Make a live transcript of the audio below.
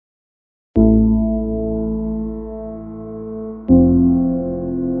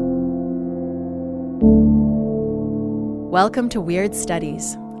Welcome to Weird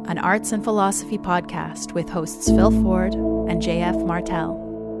Studies, an arts and philosophy podcast with hosts Phil Ford and JF Martel.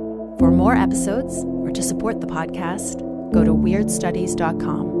 For more episodes or to support the podcast, go to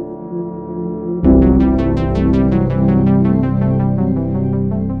weirdstudies.com.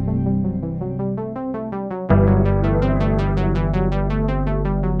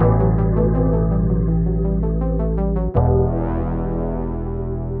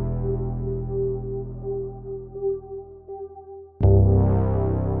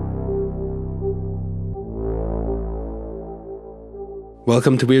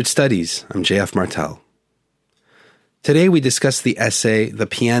 Welcome to Weird Studies. I'm JF Martel. Today we discuss the essay The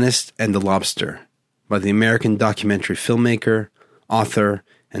Pianist and the Lobster by the American documentary filmmaker, author,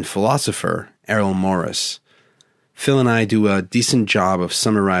 and philosopher Errol Morris. Phil and I do a decent job of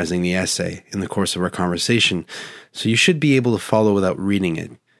summarizing the essay in the course of our conversation, so you should be able to follow without reading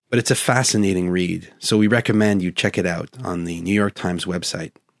it. But it's a fascinating read, so we recommend you check it out on the New York Times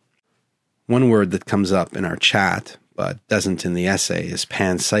website. One word that comes up in our chat but doesn't in the essay, is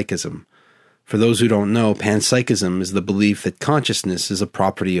panpsychism. For those who don't know, panpsychism is the belief that consciousness is a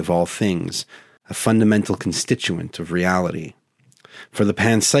property of all things, a fundamental constituent of reality. For the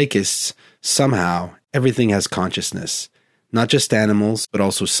panpsychists, somehow, everything has consciousness. Not just animals, but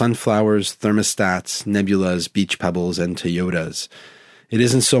also sunflowers, thermostats, nebulas, beach pebbles, and Toyotas. It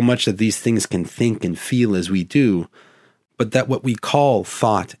isn't so much that these things can think and feel as we do, but that what we call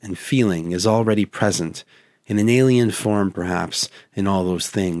thought and feeling is already present, in an alien form, perhaps, in all those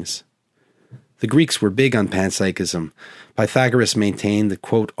things. The Greeks were big on panpsychism. Pythagoras maintained that,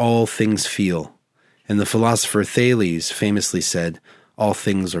 quote, all things feel, and the philosopher Thales famously said, all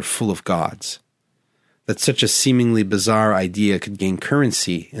things are full of gods. That such a seemingly bizarre idea could gain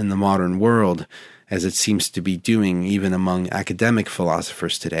currency in the modern world, as it seems to be doing even among academic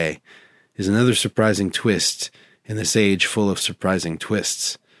philosophers today, is another surprising twist in this age full of surprising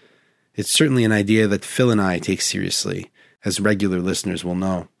twists. It's certainly an idea that Phil and I take seriously, as regular listeners will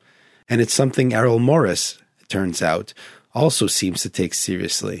know. And it's something Errol Morris, it turns out, also seems to take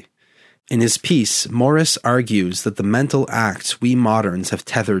seriously. In his piece, Morris argues that the mental acts we moderns have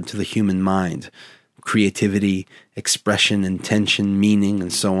tethered to the human mind, creativity, expression, intention, meaning,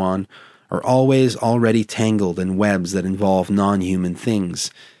 and so on, are always already tangled in webs that involve non-human things,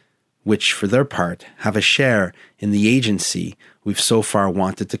 which, for their part, have a share in the agency we've so far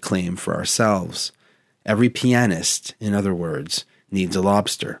wanted to claim for ourselves. Every pianist, in other words, needs a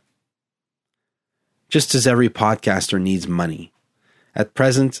lobster. Just as every podcaster needs money. At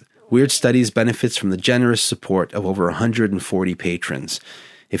present, Weird Studies benefits from the generous support of over 140 patrons.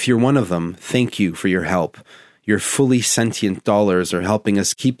 If you're one of them, thank you for your help. Your fully sentient dollars are helping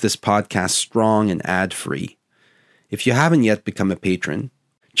us keep this podcast strong and ad-free. If you haven't yet become a patron,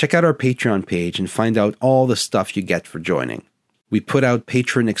 check out our Patreon page and find out all the stuff you get for joining. We put out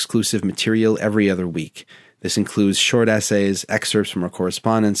patron-exclusive material every other week. This includes short essays, excerpts from our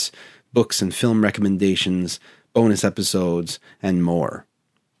correspondence, books and film recommendations, bonus episodes, and more.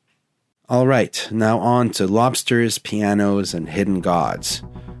 All right, now on to lobsters, pianos, and hidden gods.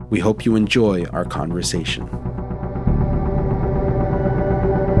 We hope you enjoy our conversation.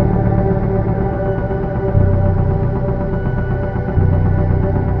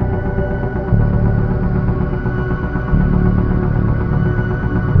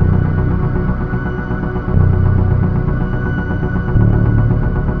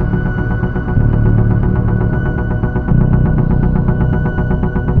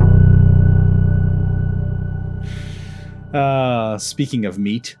 Speaking of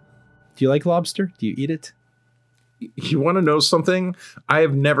meat, do you like lobster? Do you eat it? You want to know something? I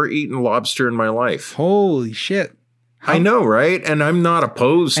have never eaten lobster in my life. Holy shit. I know, right? And I'm not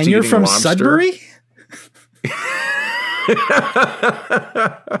opposed to eating lobster. And you're from Sudbury?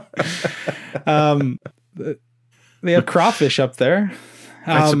 They have crawfish up there.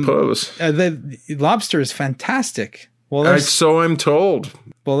 I suppose. The lobster is fantastic. Well, so I'm told.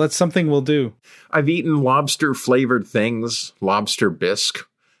 Well, that's something we'll do. I've eaten lobster-flavored things, lobster bisque,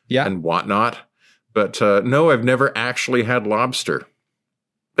 and whatnot. But no, I've never actually had lobster.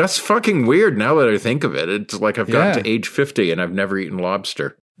 That's fucking weird now that I think of it. It's like I've gotten to age 50 and I've never eaten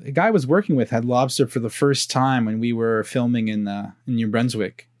lobster. The guy I was working with had lobster for the first time when we were filming in New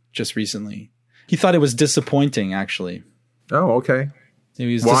Brunswick just recently. He thought it was disappointing, actually. Oh, okay.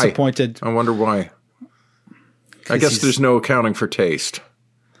 He was disappointed. I wonder why. I guess there's no accounting for taste.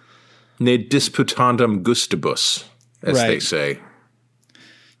 Ne disputandum gustibus, as they say.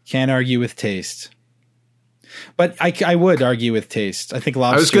 Can't argue with taste. But I would argue with taste. I think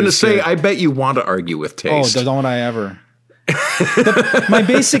lobster. I was going to say, I bet you want to argue with taste. Oh, don't I ever. My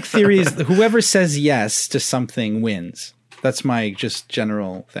basic theory is whoever says yes to something wins. That's my just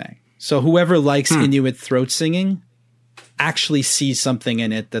general thing. So whoever likes Inuit throat singing actually sees something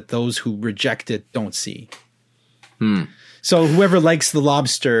in it that those who reject it don't see. So whoever likes the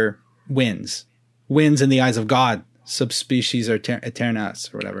lobster wins in the eyes of God, subspecies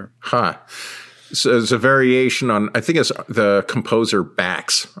aeternas or whatever. So it's a variation on, I think it's the composer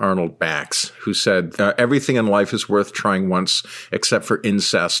Bax, Arnold Bax, who said, everything in life is worth trying once except for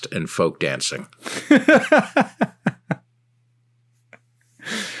incest and folk dancing.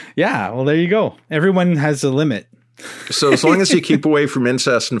 Yeah, well, there you go. Everyone has a limit. So as long as you keep away from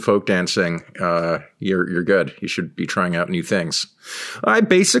incest and folk dancing, you're good. You should be trying out new things. I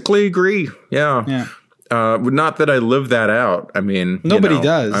basically agree. Yeah. Not that I live that out. I mean, nobody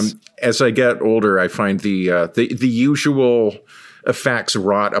does. As I get older, I find the usual effects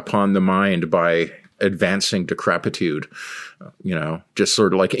wrought upon the mind by advancing decrepitude. Just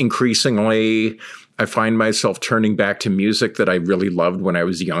sort of like increasingly, I find myself turning back to music that I really loved when I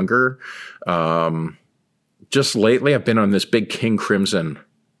was younger. Just lately, I've been on this big King Crimson.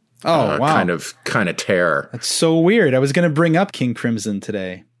 Wow. kind of tear. That's so weird. I was going to bring up King Crimson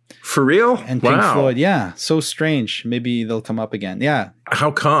today. For real? And Pink Floyd, yeah. So strange. Maybe they'll come up again. Yeah.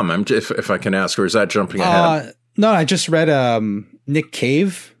 How come? If I can ask, or is that jumping ahead? No, I just read Nick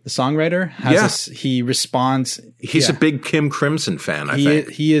Cave, the songwriter. He responds. He's a big King Crimson fan, I think.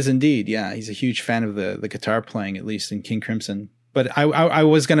 He is indeed, yeah. He's a huge fan of the guitar playing, at least in King Crimson. But I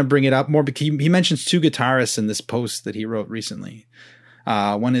was going to bring it up more because he mentions two guitarists in this post that he wrote recently.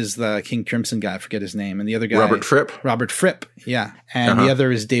 One is the King Crimson guy, I forget his name, and the other guy, Robert Fripp, yeah, and the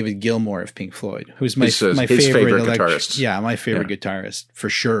other is David Gilmour of Pink Floyd, who's my favorite guitarist. Yeah, my favorite guitarist for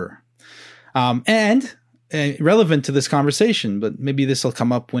sure. And relevant to this conversation, but maybe this will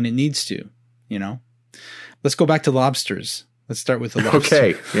come up when it needs to. Let's go back to lobsters. Let's start with the lobster.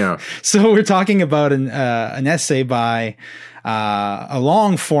 Okay, yeah. So we're talking about an essay by a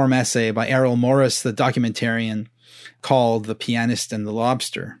long form essay by Errol Morris, the documentarian, called The Pianist and the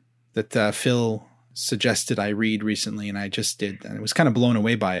Lobster, that Phil suggested I read recently, and I just did, and I was kind of blown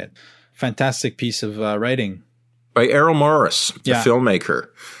away by it. Fantastic piece of writing. By Errol Morris, the filmmaker.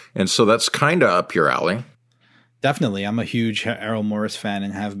 And so that's kind of up your alley. Definitely. I'm a huge Errol Morris fan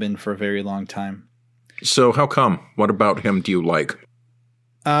and have been for a very long time. So how come? What about him do you like?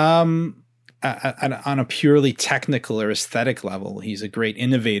 On a purely technical or aesthetic level, he's a great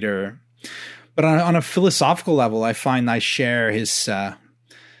innovator. But on a philosophical level, I find I share his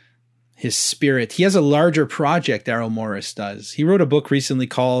spirit. He has a larger project, Errol Morris does. He wrote a book recently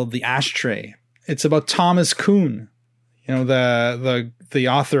called The Ashtray. It's about Thomas Kuhn, the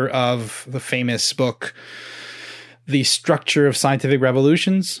author of the famous book, The Structure of Scientific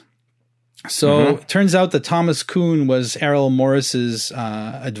Revolutions. So it turns out that Thomas Kuhn was Errol Morris's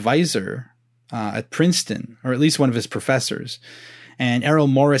advisor at Princeton, or at least one of his professors. And Errol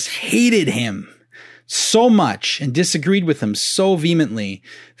Morris hated him so much and disagreed with him so vehemently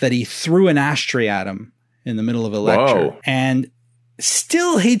that he threw an ashtray at him in the middle of a lecture. Whoa. And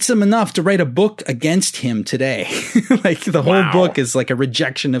still hates him enough to write a book against him today. Like the whole book is like a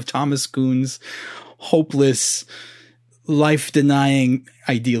rejection of Thomas Kuhn's hopeless, life-denying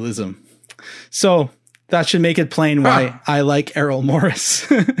idealism. So that should make it plain why I like Errol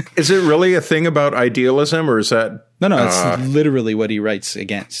Morris. Is it really a thing about idealism, or is that... No, it's literally what he writes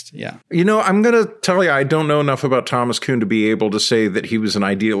against. Yeah. I'm going to tell you, I don't know enough about Thomas Kuhn to be able to say that he was an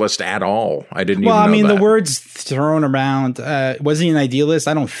idealist at all. I didn't even know that. The words thrown around, was he an idealist?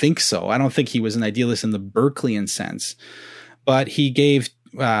 I don't think so. I don't think he was an idealist in the Berkeleyan sense. But he gave,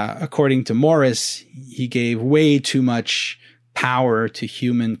 according to Morris, he gave way too much power to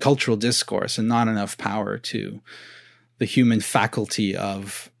human cultural discourse and not enough power to the human faculty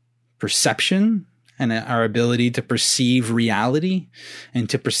of perception and our ability to perceive reality and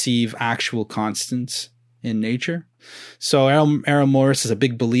to perceive actual constants in nature. So Errol Morris is a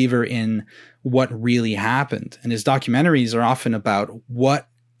big believer in what really happened, and his documentaries are often about what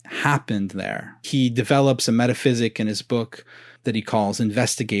happened there. He develops a metaphysic in his book that he calls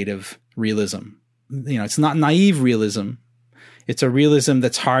investigative realism. It's not naive realism. It's a realism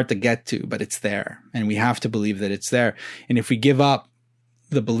that's hard to get to, but it's there, and we have to believe that it's there. And if we give up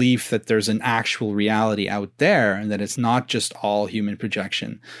the belief that there's an actual reality out there and that it's not just all human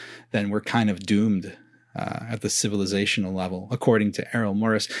projection, then we're kind of doomed at the civilizational level, according to Errol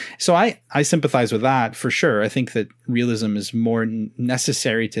Morris. So I sympathize with that for sure. I think that realism is more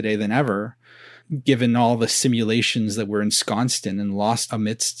necessary today than ever, given all the simulations that we're ensconced in and lost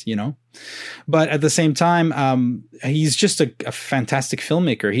amidst, But at the same time, he's just a fantastic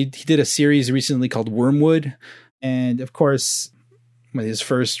filmmaker. He did a series recently called Wormwood. And of course, his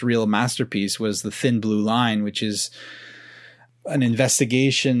first real masterpiece was The Thin Blue Line, which is an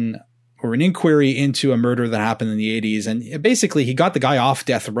investigation or an inquiry into a murder that happened in the 80s. And basically, he got the guy off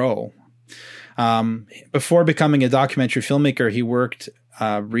death row. Before becoming a documentary filmmaker, he worked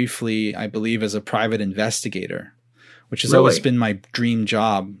briefly, I believe, as a private investigator, which has always been my dream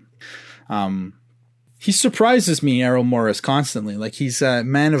job. He surprises me, Errol Morris, constantly. Like he's a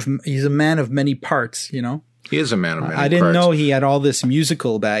man of many parts, you know? He is a man of many parts. I didn't know he had all this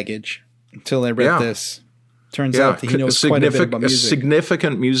musical baggage until I read this. Turns out that he knows quite a bit about music. A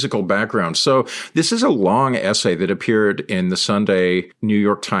significant musical background. So this is a long essay that appeared in the Sunday New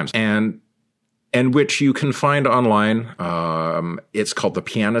York Times and which you can find online. It's called The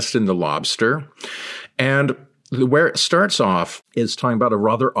Pianist and the Lobster. And where it starts off is talking about a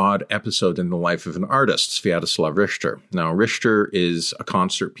rather odd episode in the life of an artist, Sviatoslav Richter. Now, Richter is a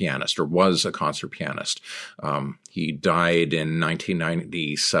concert pianist, or was a concert pianist. He died in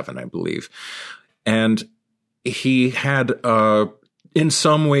 1997, I believe. And he had, in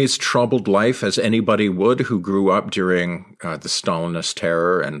some ways, troubled life, as anybody would who grew up during the Stalinist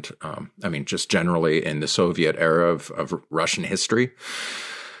terror and, just generally in the Soviet era of Russian history.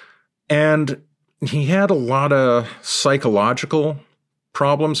 And he had a lot of psychological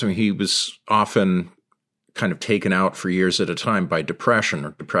problems. I mean, he was often kind of taken out for years at a time by depression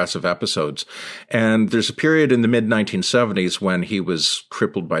or depressive episodes. And there's a period in the mid-1970s when he was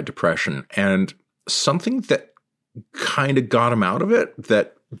crippled by depression. And something that kind of got him out of it,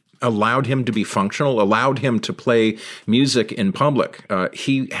 that allowed him to be functional, allowed him to play music in public.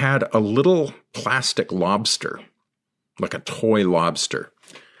 He had a little plastic lobster, like a toy lobster,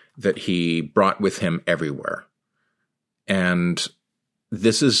 that he brought with him everywhere. And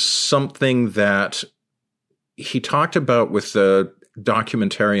this is something that he talked about with the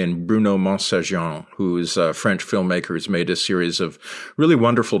documentarian Bruno Monsagnon, who is a French filmmaker who's made a series of really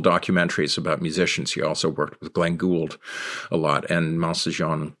wonderful documentaries about musicians. He also worked with Glenn Gould a lot, and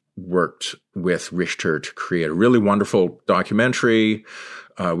Monsagnon worked with Richter to create a really wonderful documentary,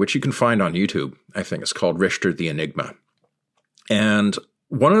 which you can find on YouTube. I think it's called Richter the Enigma. And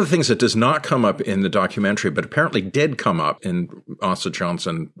one of the things that does not come up in the documentary, but apparently did come up in Monsagnon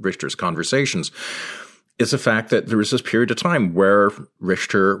and Richter's conversations, is the fact that there was this period of time where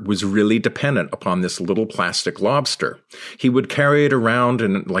Richter was really dependent upon this little plastic lobster. He would carry it around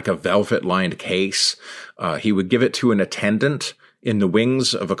in like a velvet-lined case. He would give it to an attendant in the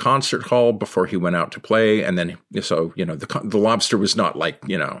wings of a concert hall before he went out to play. And then, so, the lobster was not like,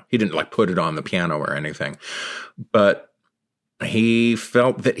 he didn't like put it on the piano or anything. But he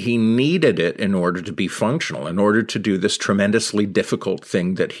felt that he needed it in order to be functional, in order to do this tremendously difficult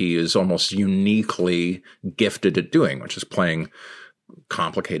thing that he is almost uniquely gifted at doing, which is playing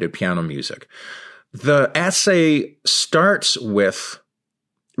complicated piano music. The essay starts with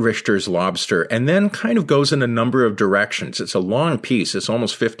Richter's Lobster and then kind of goes in a number of directions. It's a long piece. It's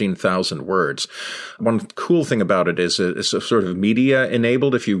almost 15,000 words. One cool thing about it is it's a sort of media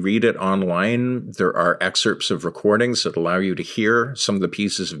enabled. If you read it online, there are excerpts of recordings that allow you to hear some of the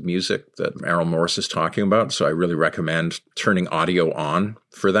pieces of music that Errol Morris is talking about. So I really recommend turning audio on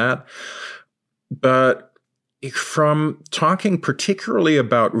for that. But from talking particularly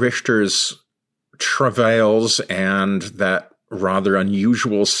about Richter's travails and that rather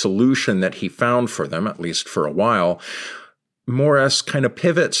unusual solution that he found for them, at least for a while, Morris kind of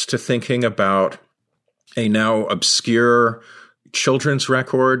pivots to thinking about a now obscure children's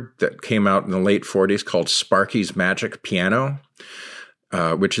record that came out in the late 40s called Sparky's Magic Piano,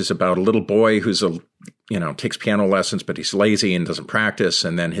 which is about a little boy who's takes piano lessons, but he's lazy and doesn't practice.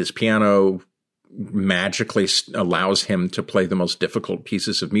 And then his piano magically allows him to play the most difficult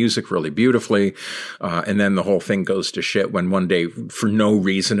pieces of music really beautifully. And then the whole thing goes to shit when one day, for no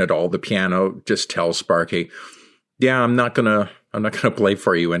reason at all, the piano just tells Sparky, yeah, I'm not gonna play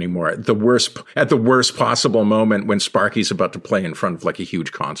for you anymore. At the worst possible moment when Sparky's about to play in front of like a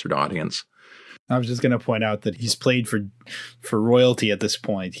huge concert audience. I was just going to point out that he's played for royalty at this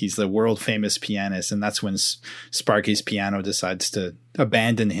point. He's the world famous pianist. And that's when Sparky's piano decides to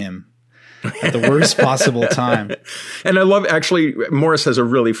abandon him at the worst possible time. And I love, actually, Morris has a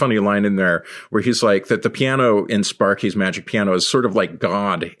really funny line in there where he's like that the piano in Sparky's Magic Piano is sort of like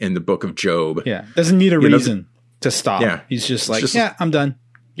God in the book of Job. Yeah. Doesn't need a reason to stop. Yeah. He's just like, I'm done.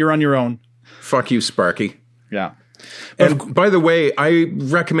 You're on your own. Fuck you, Sparky. Yeah. And by the way, I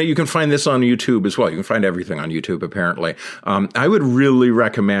recommend you can find this on YouTube as well. You can find everything on YouTube, apparently. I would really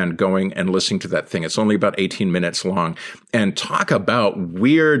recommend going and listening to that thing. It's only about 18 minutes long. And talk about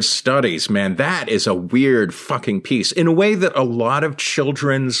weird studies, man. That is a weird fucking piece in a way that a lot of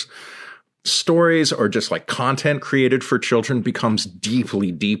children's stories or just like content created for children becomes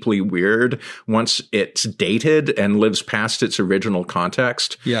deeply, deeply weird once it's dated and lives past its original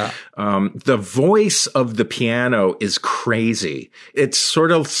context. Yeah. The voice of the piano is crazy. It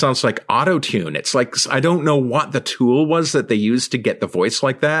sort of sounds like auto-tune. It's like, I don't know what the tool was that they used to get the voice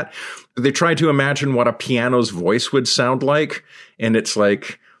like that. They tried to imagine what a piano's voice would sound like. And it's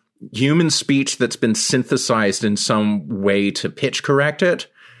like human speech that's been synthesized in some way to pitch correct it.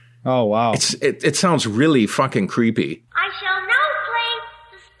 Oh, wow. It sounds really fucking creepy. I shall now play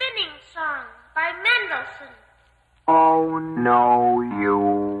the spinning song by Mendelssohn. Oh, no, you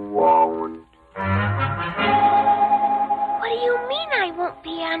won't. What do you mean I won't,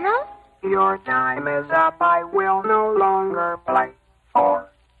 piano? Your time is up. I will no longer play for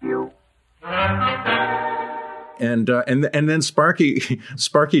you. And then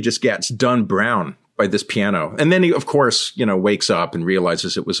Sparky just gets done brown by this piano. And then he, of course, wakes up and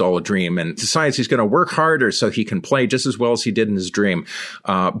realizes it was all a dream and decides he's going to work harder so he can play just as well as he did in his dream.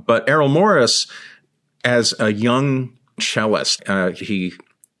 But Errol Morris, as a young cellist, he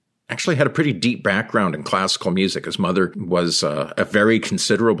actually had a pretty deep background in classical music. His mother was a very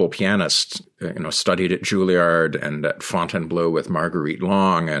considerable pianist, studied at Juilliard and at Fontainebleau with Marguerite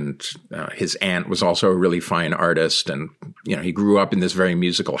Long. And his aunt was also a really fine artist. And, he grew up in this very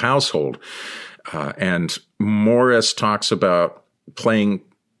musical household. And Morris talks about playing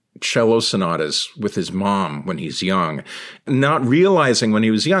cello sonatas with his mom when he's young, not realizing when he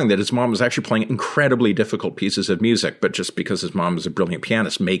was young that his mom was actually playing incredibly difficult pieces of music, but just because his mom was a brilliant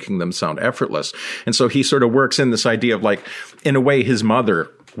pianist, making them sound effortless. And so he sort of works in this idea of like, in a way, his mother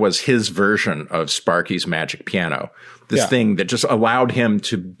was his version of Sparky's magic piano, this thing that just allowed him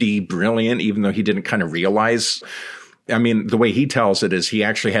to be brilliant, even though he didn't kind of realize. I mean, the way he tells it is he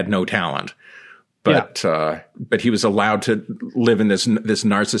actually had no talent. But he was allowed to live in this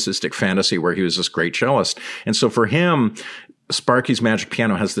narcissistic fantasy where he was this great cellist. And so for him, Sparky's Magic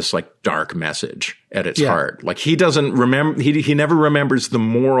Piano has this like dark message at its heart. Like he doesn't remember, he never remembers the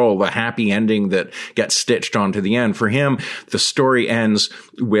moral, the happy ending that gets stitched onto the end. For him, the story ends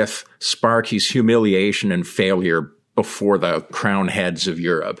with Sparky's humiliation and failure before the crown heads of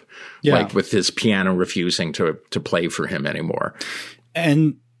Europe. Like with his piano refusing to play for him anymore.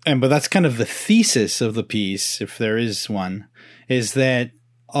 But that's kind of the thesis of the piece, if there is one, is that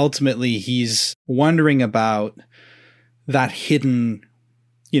ultimately he's wondering about that hidden,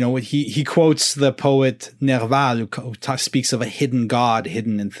 he quotes the poet Nerval, who speaks of a hidden God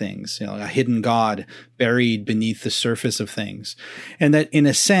hidden in things, a hidden God buried beneath the surface of things. And that in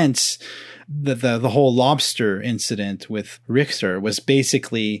a sense, the whole lobster incident with Richter was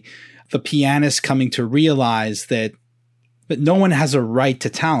basically the pianist coming to realize that no one has a right to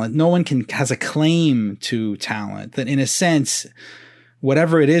talent. No one has a claim to talent. That in a sense,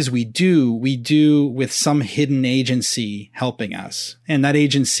 whatever it is we do with some hidden agency helping us. And that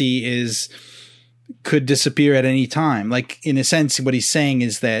agency could disappear at any time. Like in a sense, what he's saying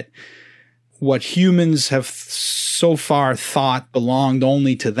is that what humans have so far thought belonged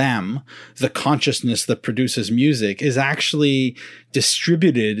only to them, the consciousness that produces music, is actually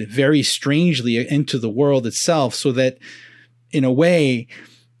distributed very strangely into the world itself, so that in a way,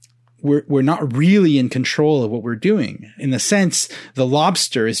 we're not really in control of what we're doing. In a sense, the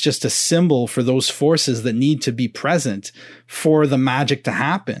lobster is just a symbol for those forces that need to be present for the magic to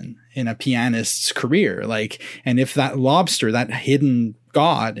happen in a pianist's career. And if that lobster, that hidden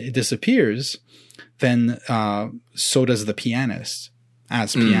God, it disappears, then so does the pianist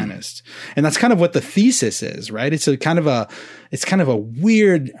as pianist. And that's kind of what the thesis is, right? It's kind of a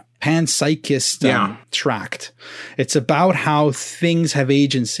weird panpsychist tract. It's about how things have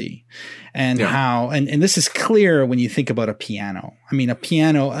agency and how, and this is clear when you think about a piano.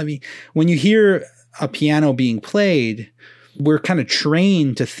 When you hear a piano being played, we're kind of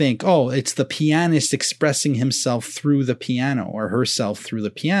trained to think, oh, it's the pianist expressing himself through the piano or herself through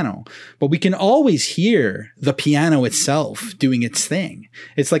the piano. But we can always hear the piano itself doing its thing.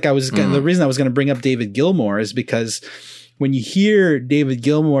 It's like the reason I was going to bring up David Gilmour is because when you hear David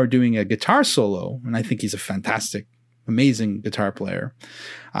Gilmour doing a guitar solo, and I think he's a fantastic, amazing guitar player.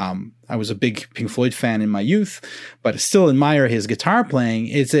 I was a big Pink Floyd fan in my youth, but I still admire his guitar playing.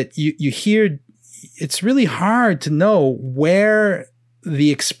 Is that you hear, it's really hard to know where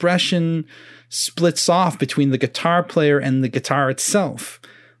the expression splits off between the guitar player and the guitar itself.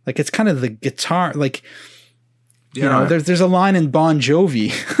 Like it's kind of the guitar, there's a line in Bon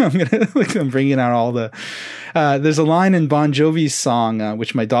Jovi. I'm bringing out all the. There's a line in Bon Jovi's song,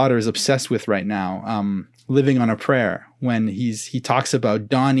 which my daughter is obsessed with right now, "Living on a Prayer," when he talks about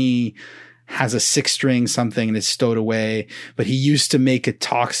Donnie has a 6-string something and it's stowed away, but he used to make it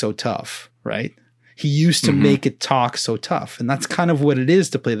talk so tough. right? He used to make it talk so tough. And that's kind of what it is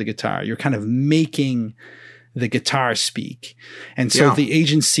to play the guitar. You're kind of making the guitar speak. And so the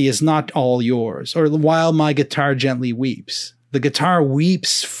agency is not all yours. Or while my guitar gently weeps. The guitar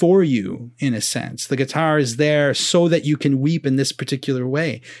weeps for you, in a sense. The guitar is there so that you can weep in this particular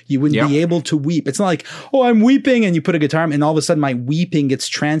way. You wouldn't be able to weep. It's not like, oh, I'm weeping, and you put a guitar, and all of a sudden my weeping gets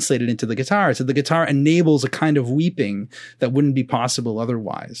translated into the guitar. So the guitar enables a kind of weeping that wouldn't be possible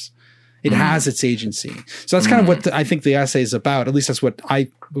otherwise. It has its agency. So that's kind of what I think the essay is about. At least that's what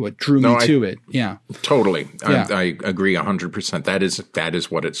drew me to it. Yeah. Totally. Yeah. I agree 100%. That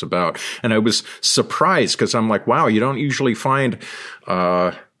is what it's about. And I was surprised because I'm like, wow, you don't usually find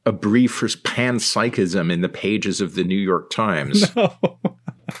a brief for panpsychism in the pages of the New York Times. No.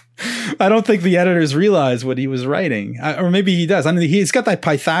 I don't think the editors realized what he was writing. Or maybe he does. I mean, he's got that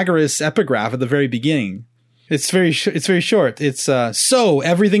Pythagoras epigraph at the very beginning. It's very short. It's so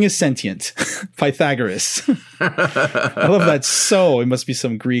everything is sentient. Pythagoras. I love that. So it must be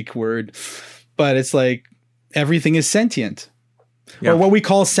some Greek word, but it's like everything is sentient, or what we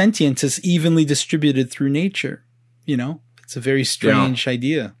call sentience is evenly distributed through nature. You know, it's a very strange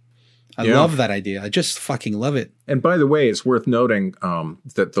idea. I love that idea. I just fucking love it. And by the way, it's worth noting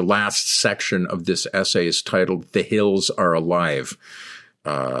that the last section of this essay is titled "The Hills Are Alive."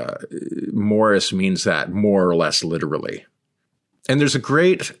 Morris means that more or less literally. And there's a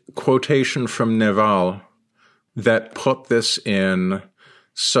great quotation from Neval that put this in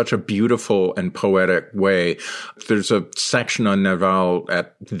such a beautiful and poetic way. There's a section on Neval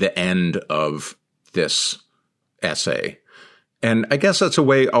at the end of this essay. And I guess that's a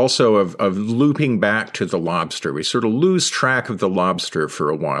way also of looping back to the lobster. We sort of lose track of the lobster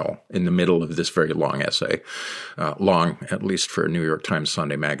for a while in the middle of this very long essay. Long, at least for a New York Times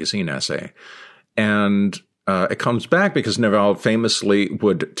Sunday Magazine essay. And it comes back because Neval famously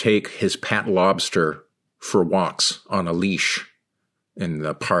would take his pet lobster for walks on a leash in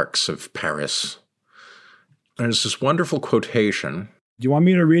the parks of Paris. And there's this wonderful quotation. Do you want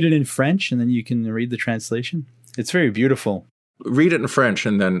me to read it in French and then you can read the translation? It's very beautiful. Read it in French,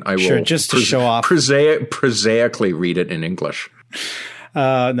 and then I will just to show off. Prosaically read it in English.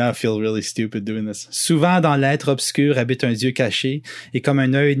 Now I feel really stupid doing this. Souvent dans l'être obscur habite un Dieu caché, et comme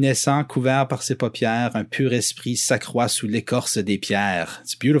un œil naissant couvert par ses paupières, un pur esprit s'accroît sous l'écorce des pierres.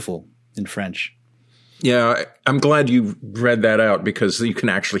 It's beautiful in French. Yeah, I'm glad you read that out because you can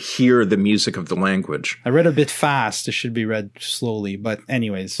actually hear the music of the language. I read a bit fast. It should be read slowly, but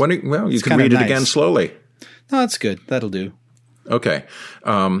anyways. Well, you can read it again slowly. No, that's good. That'll do. Okay.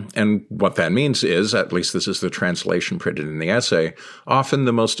 And what that means is, at least this is the translation printed in the essay, often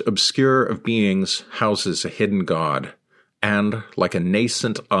the most obscure of beings houses a hidden god, and, like a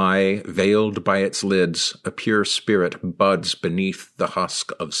nascent eye veiled by its lids, a pure spirit buds beneath the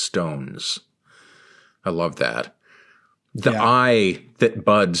husk of stones. I love that. The eye that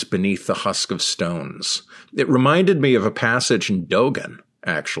buds beneath the husk of stones. It reminded me of a passage in Dogen,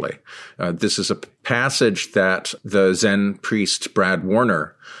 actually. This is a passage that the Zen priest Brad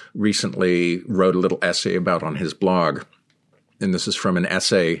Warner recently wrote a little essay about on his blog. And this is from an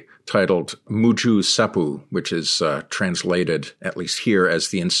essay titled Muju Seppu, which is translated, at least here, as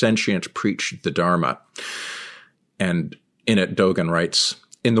The Insentient Preach the Dharma. And in it, Dogen writes,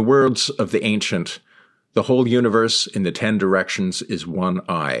 "In the words of the ancient, the whole universe in the 10 directions is one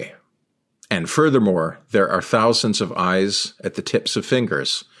eye. And furthermore, there are thousands of eyes at the tips of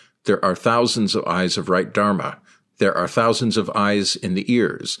fingers. There are thousands of eyes of right dharma. There are thousands of eyes in the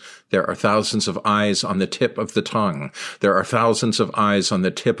ears. There are thousands of eyes on the tip of the tongue. There are thousands of eyes on the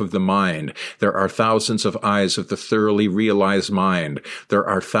tip of the mind. There are thousands of eyes of the thoroughly realized mind. There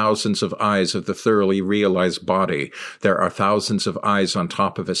are thousands of eyes of the thoroughly realized body. There are thousands of eyes on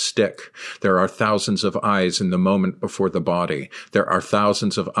top of a stick. There are thousands of eyes in the moment before the body. There are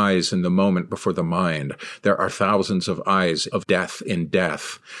thousands of eyes in the moment before the mind. There are thousands of eyes of death in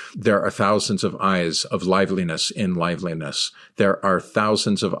death. There are thousands of eyes of liveliness in liveliness. There are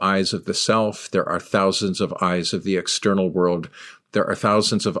thousands of eyes of the self. There are thousands of eyes of the external world. There are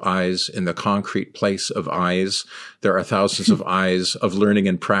thousands of eyes in the concrete place of eyes. There are thousands of eyes of learning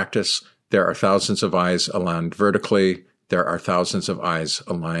and practice. There are thousands of eyes aligned vertically. There are thousands of eyes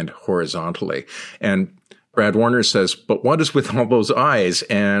aligned horizontally." And Brad Warner says, but what is with all those eyes?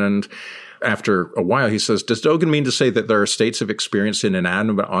 And after a while, he says, does Dogen mean to say that there are states of experience in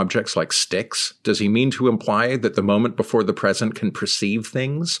inanimate objects like sticks? Does he mean to imply that the moment before the present can perceive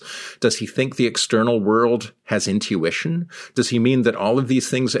things? Does he think the external world has intuition? Does he mean that all of these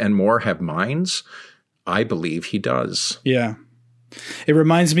things and more have minds? I believe he does. Yeah. It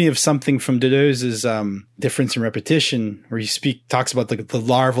reminds me of something from Deleuze's Difference in Repetition, where he talks about the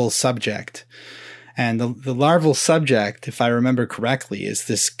larval subject. And the larval subject, if I remember correctly, is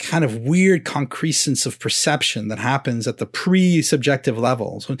this kind of weird concrescence of perception that happens at the pre-subjective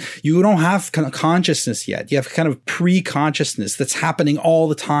level. So you don't have kind of consciousness yet. You have kind of pre-consciousness that's happening all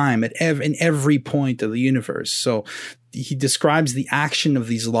the time in every point of the universe. So he describes the action of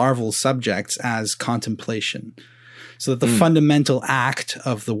these larval subjects as contemplation. So that the fundamental act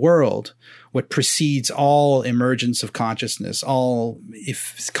of the world, what precedes all emergence of consciousness, all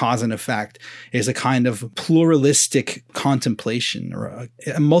if cause and effect, is a kind of pluralistic contemplation, or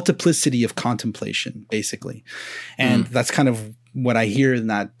a multiplicity of contemplation, basically. And that's kind of what I hear in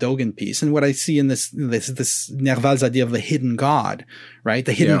that Dogen piece, and what I see in this Nerval's idea of the hidden God, right?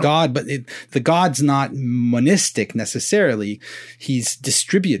 The hidden God, but the God's not monistic necessarily. He's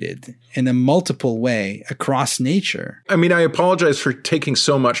distributed in a multiple way across nature. I mean, I apologize for taking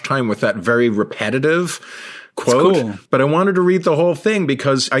so much time with that very repetitive quote, cool. But I wanted to read the whole thing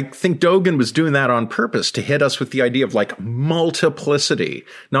because I think Dogen was doing that on purpose to hit us with the idea of like multiplicity,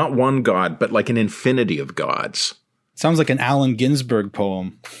 not one God, but like an infinity of gods. Sounds like an Allen Ginsberg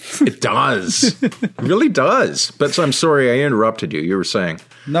poem. It does. It really does. But I'm sorry I interrupted you. You were saying.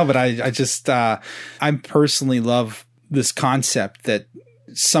 No, but I just, I personally love this concept that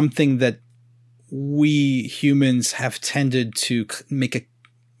something that we humans have tended to make a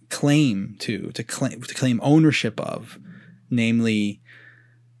claim to claim ownership of, namely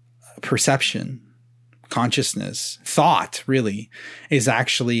perception, consciousness, thought, really, is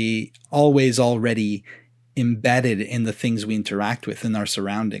actually always already embedded in the things we interact with in our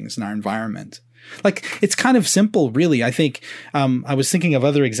surroundings, in our environment. Like, it's kind of simple, really. I think, I was thinking of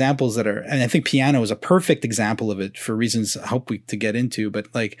other examples and I think piano is a perfect example of it for reasons I hope to get into, but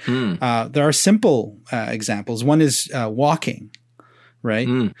like, there are simple, examples. One is, walking, right?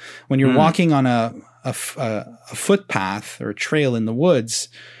 When you're walking on a footpath or a trail in the woods,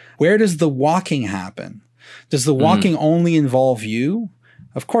 where does the walking happen? Does the walking only involve you?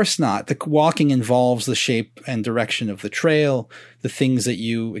 Of course not. The walking involves the shape and direction of the trail, the things that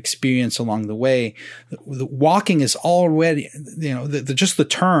you experience along the way. The walking is already, just the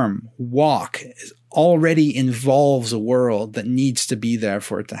term walk already involves a world that needs to be there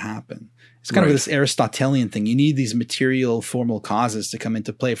for it to happen. It's kind of this Aristotelian thing. You need these material formal causes to come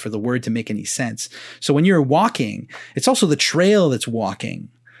into play for the word to make any sense. So when you're walking, it's also the trail that's walking.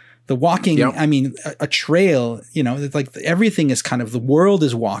 The walking, I mean, a trail, it's like everything is kind of, the world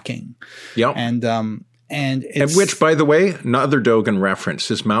is walking. Yep. And it's, which, by the way, another Dogen reference,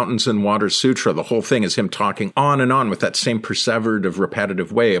 his Mountains and Waters Sutra, the whole thing is him talking on and on with that same perseverative,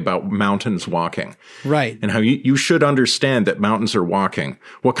 repetitive way about mountains walking. Right. And how you should understand that mountains are walking.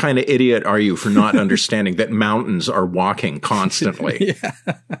 What kind of idiot are you for not understanding that mountains are walking constantly?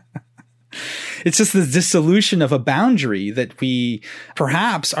 It's just the dissolution of a boundary that we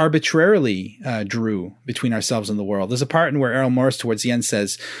perhaps arbitrarily drew between ourselves and the world. There's a part in where Errol Morris towards the end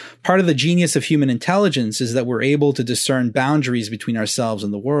says, part of the genius of human intelligence is that we're able to discern boundaries between ourselves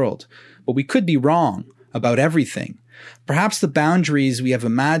and the world. But we could be wrong about everything. Perhaps the boundaries we have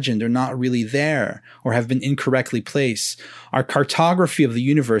imagined are not really there or have been incorrectly placed. Our cartography of the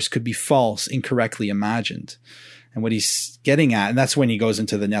universe could be false, incorrectly imagined. And what he's getting at, and that's when he goes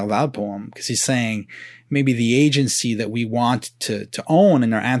into the Nerval poem, because he's saying maybe the agency that we want to own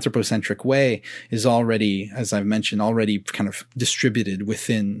in our anthropocentric way is already, as I've mentioned, already kind of distributed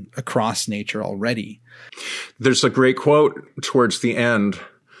across nature already. There's a great quote towards the end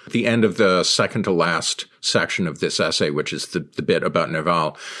of the second to last section of this essay, which is the bit about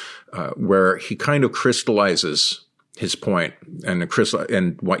Nerval, where he kind of crystallizes his point,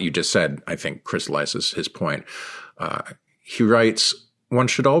 and what you just said, I think, crystallizes his point. He writes, "One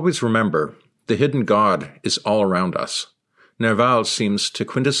should always remember the hidden God is all around us. Nerval seems to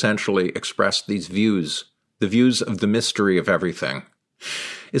quintessentially express these views, the views of the mystery of everything.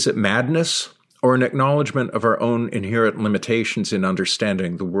 Is it madness or an acknowledgement of our own inherent limitations in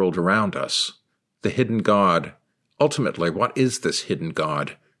understanding the world around us? The hidden God. Ultimately, what is this hidden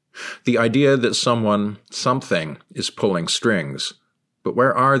God? The idea that something is pulling strings. But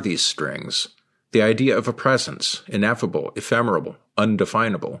where are these strings? The idea of a presence, ineffable, ephemeral,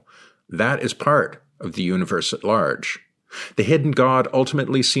 undefinable. That is part of the universe at large. The hidden God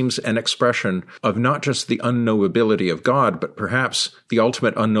ultimately seems an expression of not just the unknowability of God, but perhaps the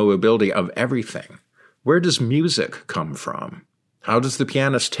ultimate unknowability of everything. Where does music come from? How does the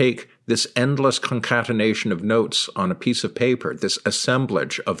pianist take this endless concatenation of notes on a piece of paper, this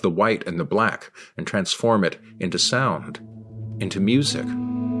assemblage of the white and the black, and transform it into sound, into music?"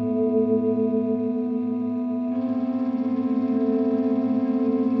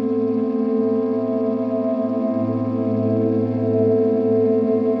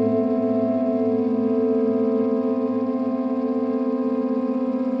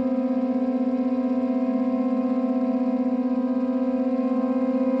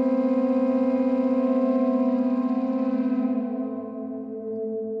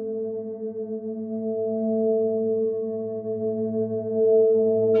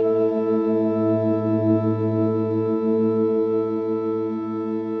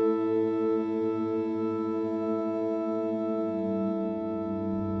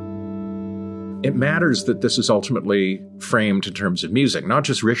 it matters that this is ultimately framed in terms of music. Not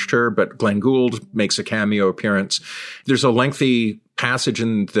just Richter, but Glenn Gould makes a cameo appearance. There's a lengthy passage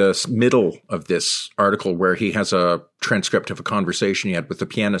in the middle of this article where he has a transcript of a conversation he had with the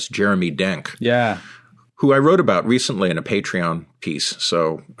pianist Jeremy Denk. Yeah. Who I wrote about recently in a Patreon piece.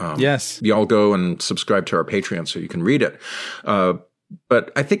 So yes, y'all go and subscribe to our Patreon so you can read it.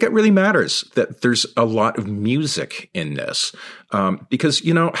 But I think it really matters that there's a lot of music in this because,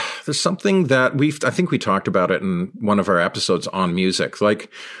 there's something that I think we talked about it in one of our episodes on music.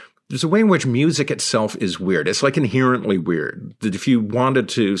 Like, there's a way in which music itself is weird. It's like inherently weird. That if you wanted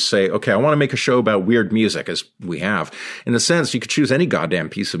to say, okay, I want to make a show about weird music, as we have, in a sense, you could choose any goddamn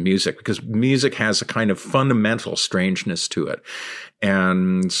piece of music because music has a kind of fundamental strangeness to it.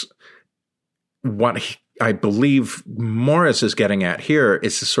 And what I believe Morris is getting at here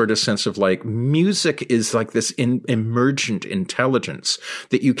is the sort of sense of like music is like this emergent intelligence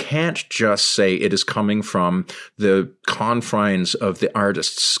that you can't just say it is coming from the confines of the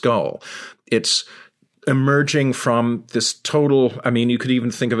artist's skull. It's emerging from this total, you could even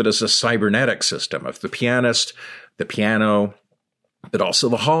think of it as a cybernetic system of the pianist, the piano, but also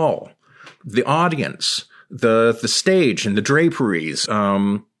the hall, the audience, the stage and the draperies,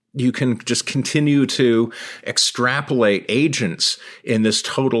 you can just continue to extrapolate agents in this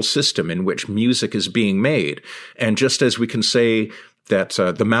total system in which music is being made. And just as we can say that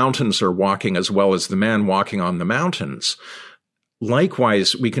the mountains are walking as well as the man walking on the mountains,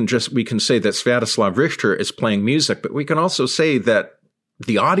 likewise, we can say that Sviatoslav Richter is playing music, but we can also say that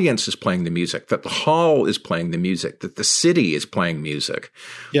the audience is playing the music, that the hall is playing the music, that the city is playing music.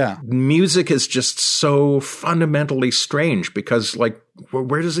 Yeah. Music is just so fundamentally strange because, like,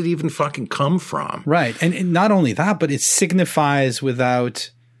 where does it even fucking come from? Right. And not only that, but it signifies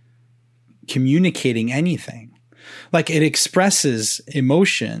without communicating anything. Like, it expresses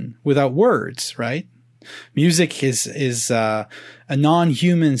emotion without words, right? Music is a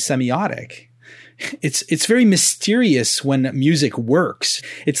non-human semiotic. It's very mysterious when music works.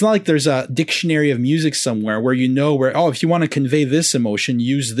 It's not like there's a dictionary of music somewhere where if you want to convey this emotion,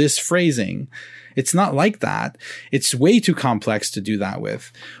 use this phrasing. It's not like that. It's way too complex to do that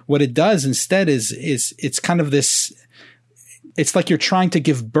with. What it does instead is it's kind of this, it's like you're trying to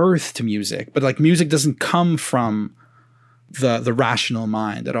give birth to music, but like music doesn't come from the rational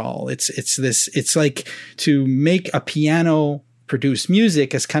mind at all. It's like to make a piano produce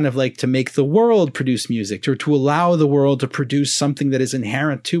music is kind of like to make the world produce music, or to allow the world to produce something that is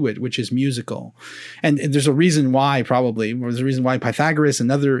inherent to it, which is musical. And there's a reason why Pythagoras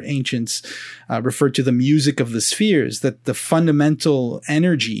and other ancients referred to the music of the spheres, that the fundamental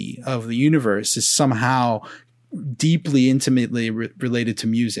energy of the universe is somehow deeply, intimately related to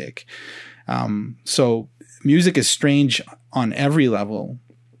music. So music is strange on every level.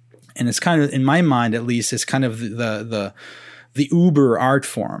 And it's kind of, in my mind at least, it's kind of the uber art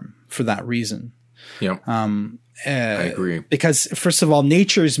form for that reason. Yeah. I agree. Because first of all,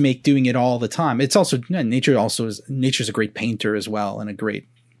 nature's doing it all the time. It's also, nature's a great painter as well and a great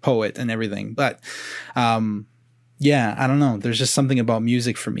poet and everything. But, I don't know. There's just something about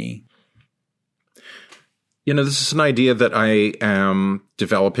music for me. This is an idea that I am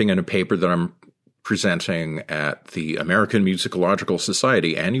developing in a paper that I'm presenting at the American Musicological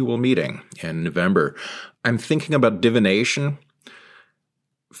Society annual meeting in November. I'm thinking about divination.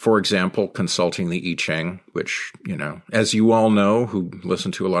 For example, consulting the I Ching, which, as you all know, who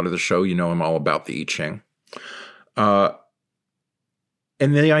listen to a lot of the show, I'm all about the I Ching. And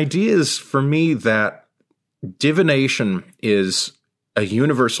the idea is for me that divination is a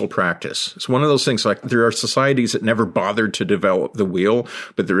universal practice. It's one of those things, like there are societies that never bothered to develop the wheel,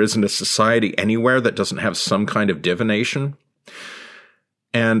 but there isn't a society anywhere that doesn't have some kind of divination.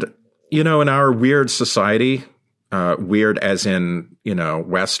 And, in our weird society, weird as in,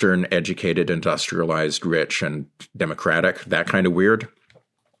 Western, educated, industrialized, rich, and democratic, that kind of weird,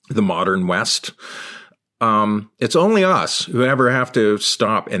 the modern West, it's only us who ever have to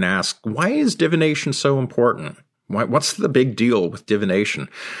stop and ask, why is divination so important? What's the big deal with divination?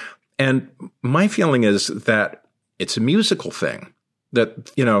 And my feeling is that it's a musical thing. That,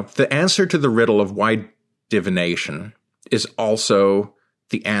 the answer to the riddle of why divination is also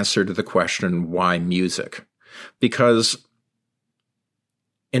the answer to the question, why music? Because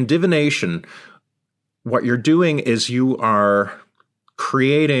in divination, what you're doing is you are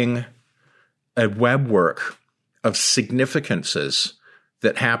creating a webwork of significances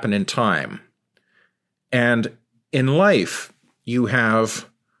that happen in time. And in life, you have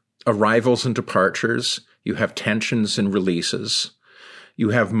arrivals and departures, you have tensions and releases,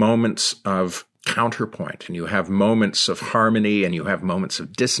 you have moments of counterpoint, and you have moments of harmony, and you have moments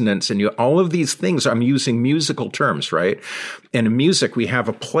of dissonance, and all of these things. I'm using musical terms, right? And in music, we have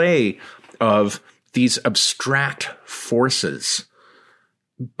a play of these abstract forces,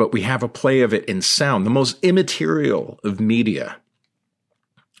 but we have a play of it in sound, the most immaterial of media.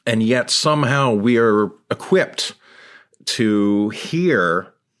 And yet somehow we are equipped to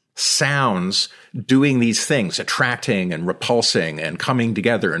hear sounds doing these things, attracting and repulsing and coming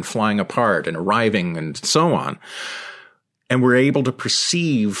together and flying apart and arriving and so on. And we're able to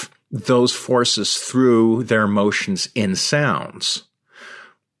perceive those forces through their motions in sounds.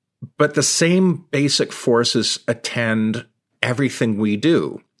 But the same basic forces attend everything we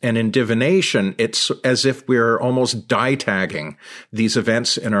do. And in divination, it's as if we're almost die tagging these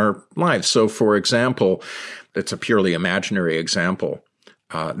events in our lives. So, for example, it's a purely imaginary example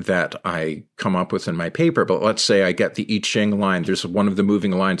that I come up with in my paper. But let's say I get the I Ching line. There's one of the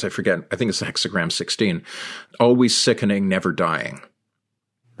moving lines. I forget. I think it's the hexagram 16. Always sickening, never dying.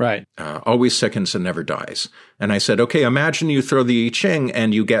 Right. Always sickens and never dies. And I said, okay, imagine you throw the I Ching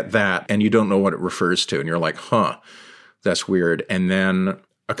and you get that and you don't know what it refers to. And you're like, that's weird. And then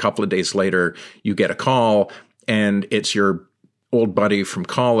a couple of days later, you get a call and it's your old buddy from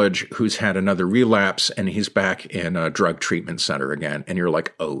college who's had another relapse and he's back in a drug treatment center again. And you're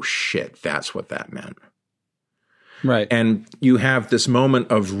like, oh shit, that's what that meant. Right. And you have this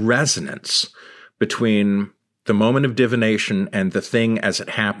moment of resonance between the moment of divination and the thing as it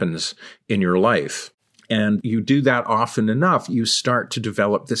happens in your life. And you do that often enough, you start to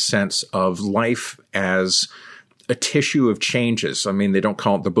develop this sense of life as a tissue of changes. I mean, they don't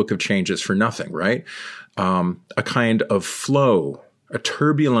call it the book of changes for nothing, right? A kind of flow, a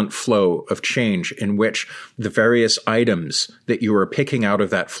turbulent flow of change in which the various items that you are picking out of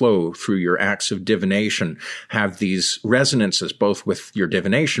that flow through your acts of divination have these resonances, both with your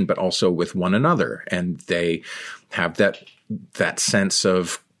divination, but also with one another. And they have that sense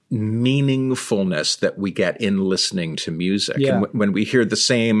of meaningfulness that we get in listening to music. Yeah. And when we hear the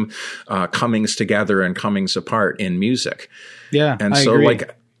same comings together and comings apart in music. Yeah, and I so agree.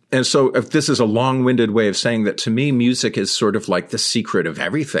 And so if this is a long-winded way of saying that, to me, music is sort of like the secret of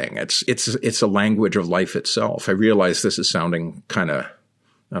everything. It's a language of life itself. I realize this is sounding kind of,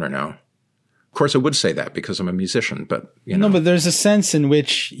 I don't know. Of course, I would say that because I'm a musician, but, you know. No, but there's a sense in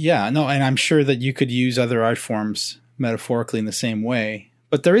which, and I'm sure that you could use other art forms metaphorically in the same way.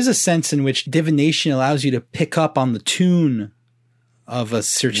 But there is a sense in which divination allows you to pick up on the tune of a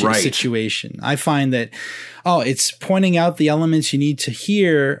certain situation. I find that, it's pointing out the elements you need to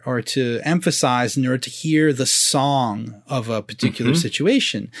hear or to emphasize in order to hear the song of a particular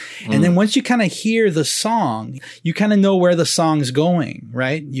situation. And then once you kind of hear the song, you kind of know where the song's going,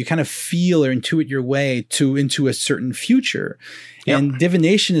 right? You kind of feel or intuit your way into a certain future. Yep. And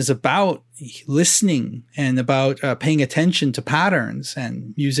divination is about listening and about paying attention to patterns,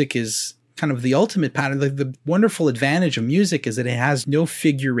 and music is kind of the ultimate pattern. The wonderful advantage of music is that it has no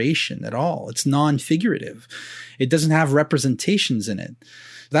figuration at all. It's non-figurative. It doesn't have representations in it.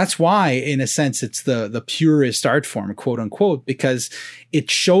 That's why, in a sense, it's the purest art form, quote unquote, because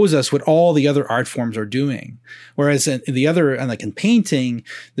it shows us what all the other art forms are doing. Whereas in the other, like in painting,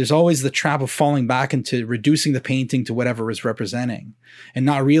 there's always the trap of falling back into reducing the painting to whatever is representing and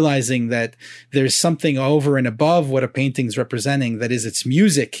not realizing that there's something over and above what a painting is representing. That is its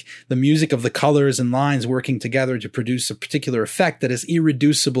music, the music of the colors and lines working together to produce a particular effect that is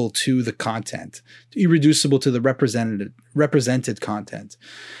irreducible to the content, irreducible to the represented content.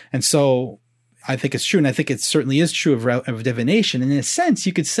 And so I think it's true. And I think it certainly is true of divination. And in a sense,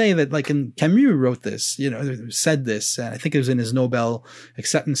 you could say that, like, Camus wrote this, said this, and I think it was in his Nobel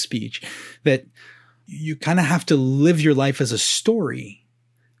acceptance speech, that you kind of have to live your life as a story,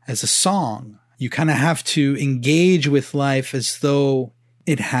 as a song. You kind of have to engage with life as though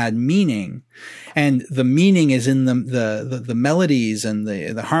it had meaning. And the meaning is in the melodies and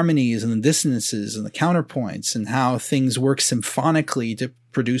the harmonies and the dissonances and the counterpoints and how things work symphonically to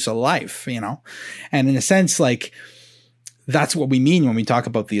produce a life, And in a sense, like, that's what we mean when we talk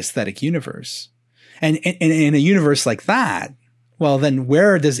about the aesthetic universe. And in a universe like that, well, then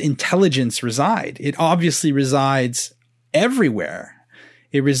where does intelligence reside? It obviously resides everywhere.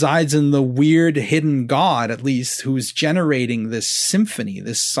 It resides in the weird hidden God, at least, who's generating this symphony,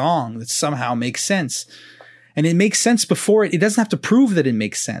 this song that somehow makes sense. And it makes sense before it doesn't have to prove that it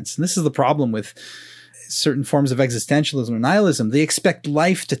makes sense. And this is the problem with certain forms of existentialism or nihilism. They expect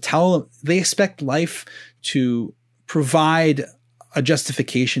life to provide a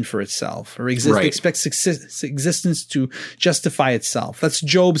justification for itself, or They expect existence to justify itself. That's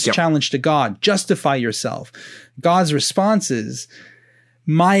Job's challenge to God. Justify yourself. God's response is,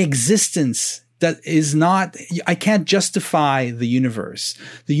 my existence that is not, I can't justify the universe.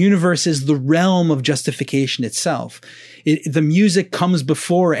 The universe is the realm of justification itself. The music comes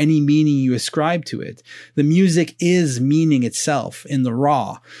before any meaning you ascribe to it. The music is meaning itself in the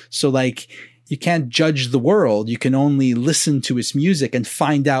raw. So like, you can't judge the world. You can only listen to its music and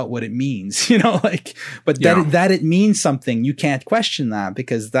find out what it means, but that it means something, you can't question that,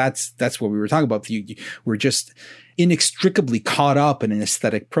 because that's what we were talking about. We're just inextricably caught up in an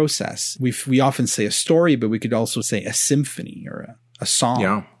aesthetic process. We often say a story, but we could also say a symphony or a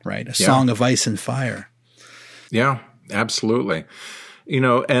song, right? A song of ice and fire. Yeah, absolutely.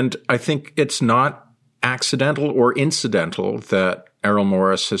 And I think it's not accidental or incidental that Errol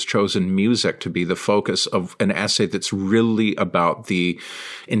Morris has chosen music to be the focus of an essay that's really about the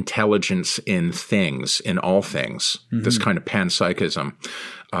intelligence in things, in all things, this kind of panpsychism,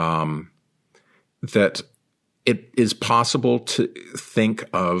 that it is possible to think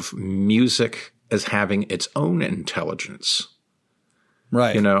of music as having its own intelligence.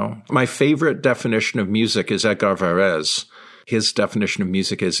 Right. My favorite definition of music is Edgar Varese. His definition of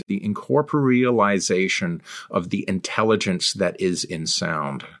music is the incorporealization of the intelligence that is in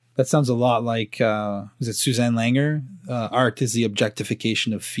sound. That sounds a lot like, is it Suzanne Langer? Art is the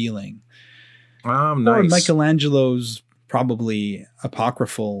objectification of feeling. Nice. Or Michelangelo's probably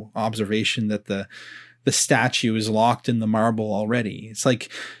apocryphal observation that the statue is locked in the marble already. It's like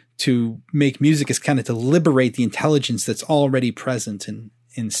to make music is kind of to liberate the intelligence that's already present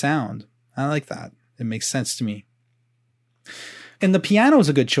in sound. I like that. It makes sense to me. And the piano is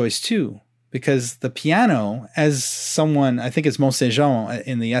a good choice too, because the piano, as someone, I think it's Mont-Saint-Jean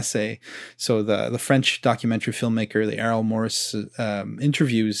in the essay, so the French documentary filmmaker, the Errol Morris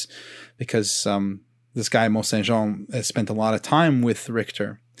interviews, because this guy Mont-Saint-Jean has spent a lot of time with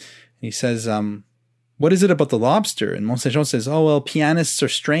Richter. And he says, what is it about the lobster? And Mont-Saint-Jean says, oh, well, pianists are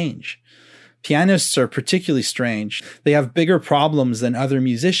strange. Pianists are particularly strange. They have bigger problems than other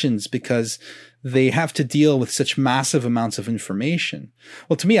musicians because they have to deal with such massive amounts of information.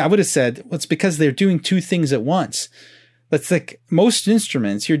 Well, to me, I would have said, well, it's because they're doing two things at once. That's like most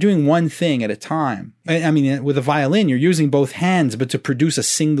instruments, you're doing one thing at a time. I mean, with a violin, you're using both hands, but to produce a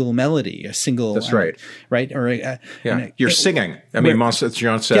single melody, a single. That's right. Right. Or you're singing. I mean,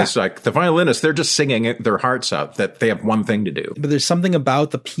 Mont-Saint-Jean says like the violinists, they're just singing their hearts out, that they have one thing to do. But there's something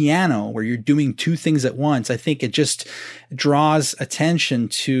about the piano where you're doing two things at once. I think it just draws attention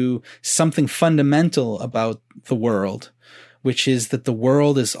to something fundamental about the world, which is that the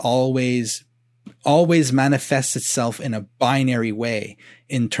world is always manifests itself in a binary way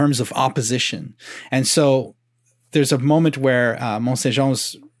in terms of opposition. And so there's a moment where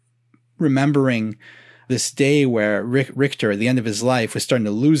Mont-Saint-Jean's remembering this day where Richter, at the end of his life, was starting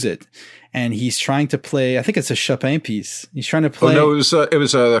to lose it. And he's trying to play, I think it's a Chopin piece. He's trying to play. Oh, no, it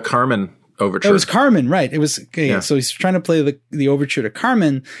was a Carmen overture. It was Carmen, right. It was, so he's trying to play the overture to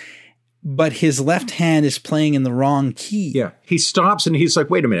Carmen, but his left hand is playing in the wrong key. Yeah. He stops and he's like,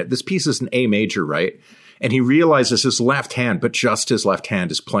 wait a minute, this piece is an A major, right? And he realizes his left hand, but just his left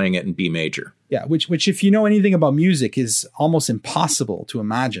hand is playing it in B major. Yeah, which if you know anything about music is almost impossible to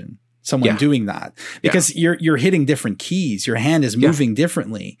imagine someone doing that, because you're hitting different keys. Your hand is moving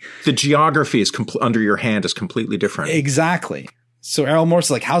differently. The geography is under your hand is completely different. Exactly. So Errol Morris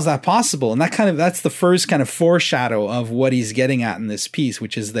is like, how's that possible? And that's the first kind of foreshadow of what he's getting at in this piece,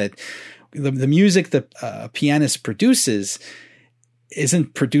 which is that the music that a pianist produces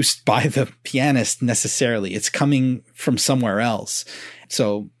isn't produced by the pianist necessarily. It's coming from somewhere else.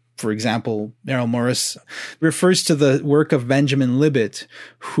 So, for example, Errol Morris refers to the work of Benjamin Libet,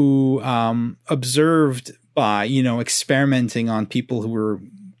 who observed by, experimenting on people who were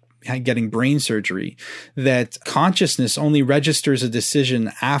getting brain surgery, that consciousness only registers a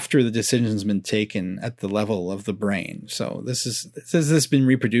decision after the decision's been taken at the level of the brain. So this has been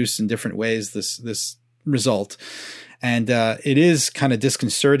reproduced in different ways, this result. And it is kind of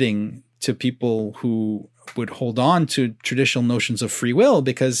disconcerting to people who would hold on to traditional notions of free will,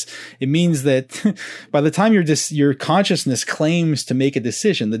 because it means that by the time your consciousness claims to make a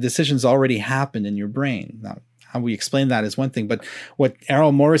decision, the decision's already happened in your brain. Now, how we explain that is one thing, but what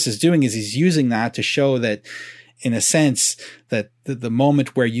Errol Morris is doing is he's using that to show that, in a sense, that the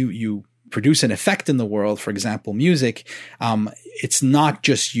moment where you produce an effect in the world, for example, music, it's not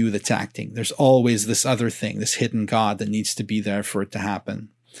just you that's acting. There's always this other thing, this hidden God that needs to be there for it to happen.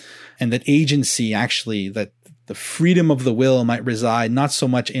 And that agency, actually, that the freedom of the will might reside not so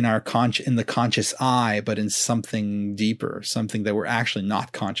much in in the conscious eye, but in something deeper, something that we're actually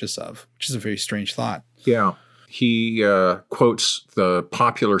not conscious of, which is a very strange thought. Yeah. He quotes the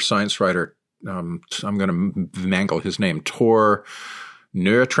popular science writer, I'm going to mangle his name, Tor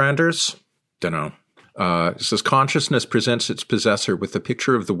Neutranders. Dunno. It says, consciousness presents its possessor with a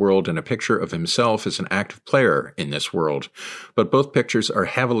picture of the world and a picture of himself as an active player in this world. But both pictures are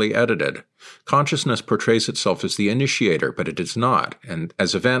heavily edited. Consciousness portrays itself as the initiator, but it is not, and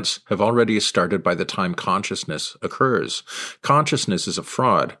as events have already started by the time consciousness occurs. Consciousness is a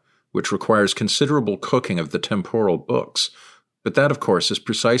fraud, which requires considerable cooking of the temporal books. But that, of course, is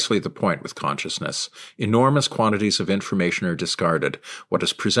precisely the point with consciousness. Enormous quantities of information are discarded. What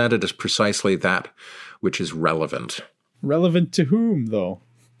is presented is precisely that which is relevant. Relevant to whom, though?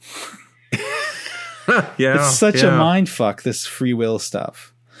 Yeah, it's such a mindfuck, this free will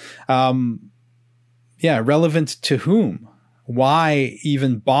stuff. Relevant to whom? Why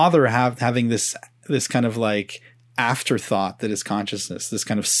even bother having this kind of like afterthought that is consciousness, this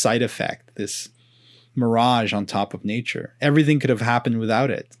kind of side effect, this mirage on top of nature? Everything could have happened without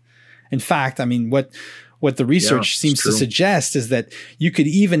it. In fact, I mean, what the research seems to suggest is that you could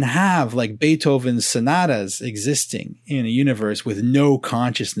even have like Beethoven's sonatas existing in a universe with no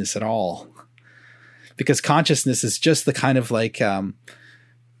consciousness at all. Because consciousness is just the kind of like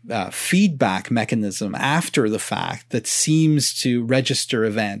feedback mechanism after the fact that seems to register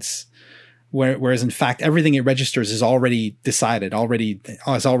events. Whereas in fact, everything it registers is already decided,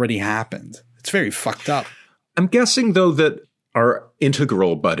 has already happened. It's very fucked up. I'm guessing, though, that our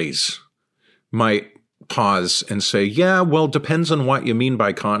integral buddies might pause and say, yeah, well, depends on what you mean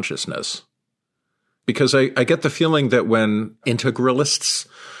by consciousness. Because I get the feeling that when integralists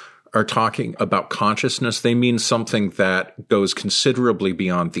are talking about consciousness, they mean something that goes considerably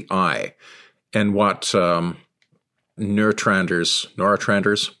beyond the I. And what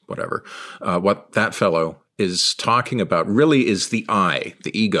Neurotranders, whatever, what that fellow is talking about really is the I,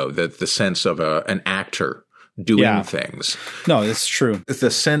 the ego, the sense of an actor doing things. No, that's true.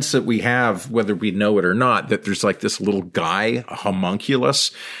 The sense that we have, whether we know it or not, that there's like this little guy, a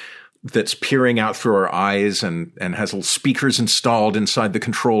homunculus, that's peering out through our eyes and has little speakers installed inside the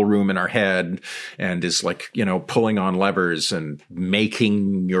control room in our head and is like, pulling on levers and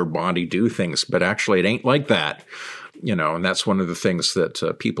making your body do things. But actually it ain't like that. And that's one of the things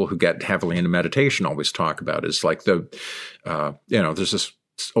that people who get heavily into meditation always talk about is like there's this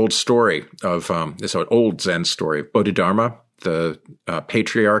old story of this old Zen story of Bodhidharma, the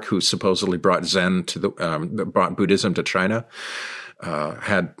patriarch who supposedly brought Zen brought Buddhism to China.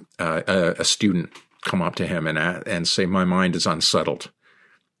 Had a student come up to him and say, "My mind is unsettled.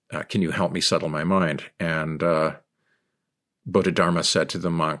 Can you help me settle my mind?" And Bodhidharma said to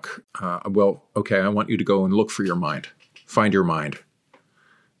the monk, "Well, okay, I want you to go and look for your mind. Find your mind."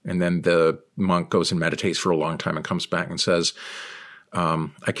 And then the monk goes and meditates for a long time and comes back and says,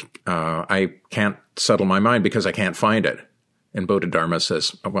 I can't settle my mind because I can't find it. And Bodhidharma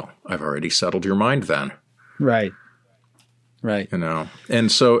says, "Oh, well, I've already settled your mind then." Right. Right.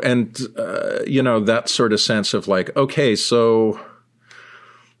 And so, that sort of sense of like, okay, so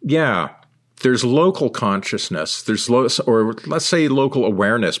yeah, there's local consciousness, or let's say local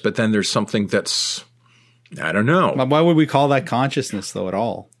awareness, but then there's something that's, I don't know. Why would we call that consciousness though at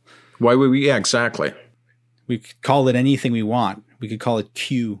all? Why would we? Yeah, exactly. We could call it anything we want. We could call it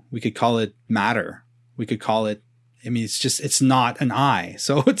Q. We could call it matter. We could call it, it's not an I.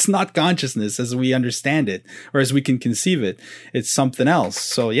 So it's not consciousness as we understand it or as we can conceive it. It's something else.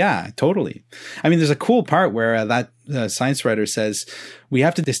 So yeah, totally. There's a cool part where that science writer says we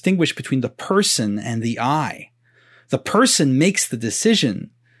have to distinguish between the person and the I. The person makes the decision,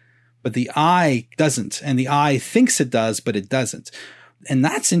 but the I doesn't. And the I thinks it does, but it doesn't. And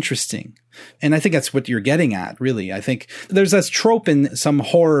that's interesting. And I think that's what you're getting at, really. I think there's this trope in some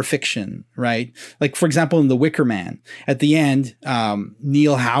horror fiction, right? Like, for example, in The Wicker Man, at the end,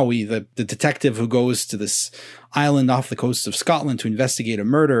 Neil Howie, the detective who goes to this island off the coast of Scotland to investigate a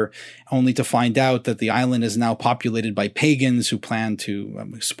murder, only to find out that the island is now populated by pagans who plan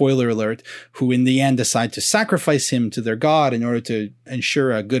to, spoiler alert, who in the end decide to sacrifice him to their god in order to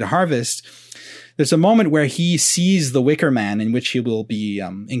ensure a good harvest. There's a moment where he sees the Wicker Man in which he will be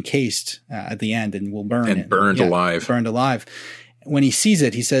encased at the end and will burn. And burned alive. Burned alive. When he sees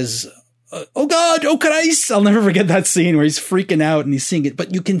it, he says, "Oh God, oh Christ." I'll never forget that scene where he's freaking out and he's seeing it.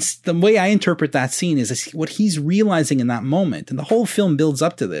 But the way I interpret that scene is what he's realizing in that moment. And the whole film builds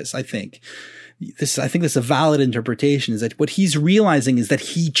up to this, I think. I think this is a valid interpretation, is that what he's realizing is that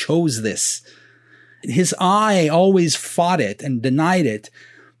he chose this. His I always fought it and denied it.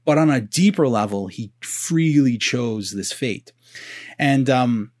 But on a deeper level, he freely chose this fate.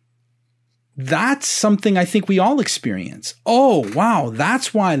 And that's something I think we all experience. Oh, wow,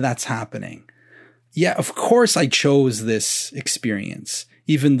 that's why that's happening. Yeah, of course I chose this experience,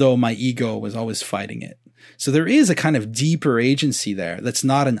 even though my ego was always fighting it. So there is a kind of deeper agency there that's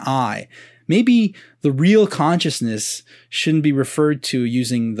not an I. maybe the real consciousness shouldn't be referred to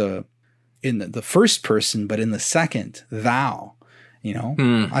using in the first person, but in the second, thou,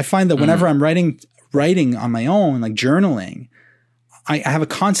 I find that whenever I'm writing on my own, like journaling, I have a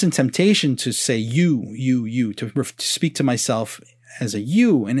constant temptation to say you, to speak to myself as a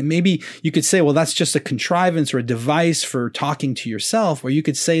you. And maybe you could say, well, that's just a contrivance or a device for talking to yourself. Or you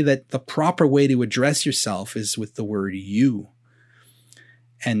could say that the proper way to address yourself is with the word you.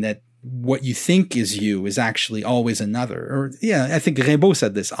 And that what you think is you is actually always another. Or I think Rimbaud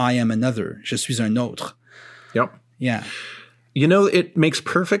said this, I am another, je suis un autre. Yep. Yeah. It makes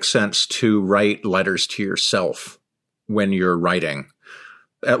perfect sense to write letters to yourself when you're writing.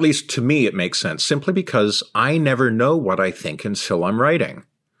 At least to me, it makes sense simply because I never know what I think until I'm writing.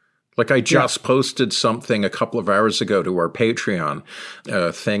 Like I just posted something a couple of hours ago to our Patreon,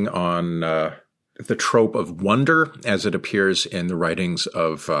 a thing on the trope of wonder as it appears in the writings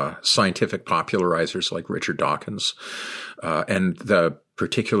of scientific popularizers like Richard Dawkins, and the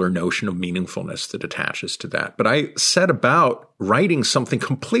particular notion of meaningfulness that attaches to that. But I set about writing something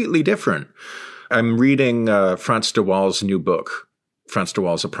completely different. I'm reading Frans de Waal's new book. Frans de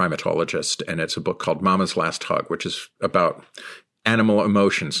Waal is a primatologist, and it's a book called Mama's Last Hug, which is about animal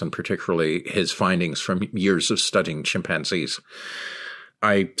emotions and particularly his findings from years of studying chimpanzees.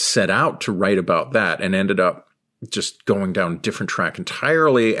 I set out to write about that and ended up just going down a different track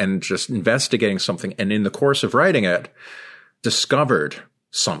entirely and just investigating something. And in the course of writing it, discovered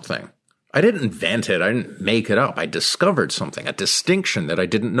something. I didn't invent it. I didn't make it up. I discovered something, a distinction that I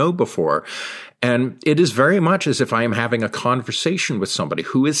didn't know before. And it is very much as if I am having a conversation with somebody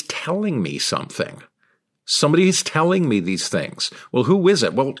who is telling me something. Somebody is telling me these things. Well, who is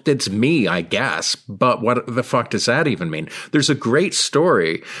it? Well, it's me, I guess. But what the fuck does that even mean? There's a great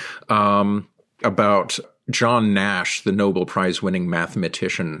story about John Nash, the Nobel Prize-winning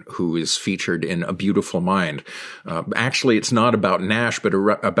mathematician who is featured in A Beautiful Mind. Actually, it's not about Nash, but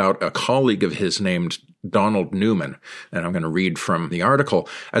about a colleague of his named Donald Newman. And I'm going to read from the article.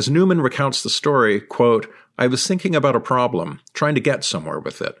 As Newman recounts the story, quote, I was thinking about a problem, trying to get somewhere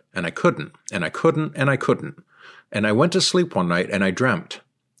with it, and I couldn't, and I couldn't, and I couldn't. And I went to sleep one night and I dreamt.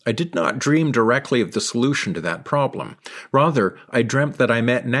 I did not dream directly of the solution to that problem. Rather, I dreamt that I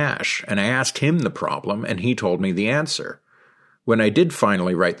met Nash, and I asked him the problem, and he told me the answer. When I did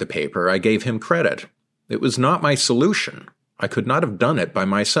finally write the paper, I gave him credit. It was not my solution. I could not have done it by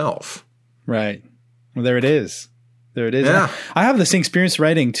myself. Right. Well, there it is. There it is. Yeah. I have the same experience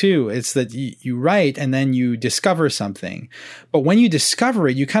writing too. It's that you write and then you discover something. But when you discover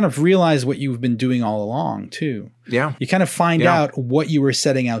it, you kind of realize what you've been doing all along too. Yeah. You kind of find out what you were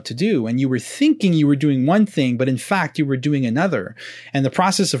setting out to do. And you were thinking you were doing one thing, but in fact you were doing another. And the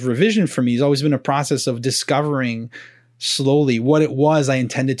process of revision for me has always been a process of discovering slowly what it was I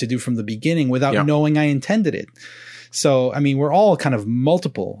intended to do from the beginning without knowing I intended it. So, I mean, we're all kind of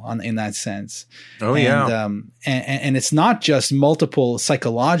multiple in that sense. Oh, and it's not just multiple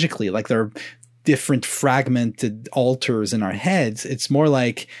psychologically, like there are different fragmented alters in our heads. It's more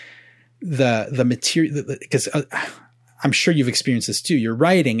like the material, because I'm sure you've experienced this too. You're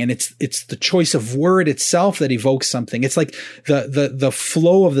writing and it's the choice of word itself that evokes something. It's like the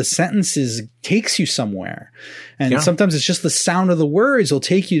flow of the sentences takes you somewhere. And sometimes it's just the sound of the words will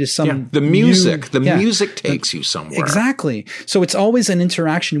take you to some the music. Music takes you somewhere. Exactly. So it's always an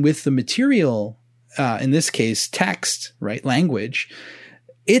interaction with the material, in this case, text, right? Language.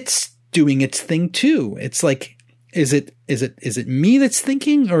 It's doing its thing too. It's like, is it me that's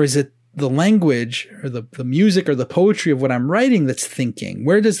thinking, or is it the language or the music or the poetry of what I'm writing that's thinking?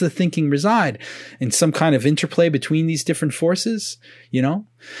 Where does the thinking reside? In some kind of interplay between these different forces, you know?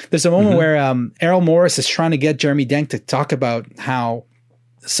 There's a moment where Errol Morris is trying to get Jeremy Denk to talk about how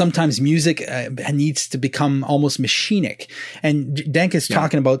sometimes music needs to become almost machinic. And Denk is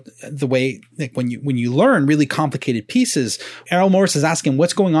talking about the way, like when you learn really complicated pieces, Errol Morris is asking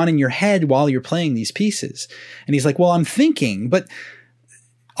what's going on in your head while you're playing these pieces. And he's like, well, I'm thinking, but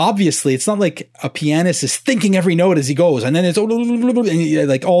obviously, it's not like a pianist is thinking every note as he goes, and then it's and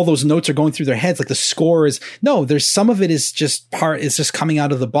like all those notes are going through their heads. Like the score is there's some of it is just coming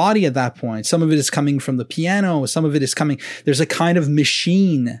out of the body at that point. Some of it is coming from the piano. Some of it is coming. There's a kind of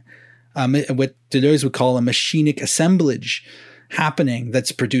machine, what Deleuze would call a machinic assemblage happening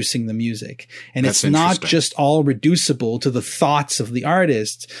that's producing the music, and it's not just all reducible to the thoughts of the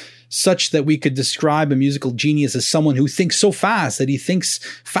artist. such that we could describe a musical genius as someone who thinks so fast that he thinks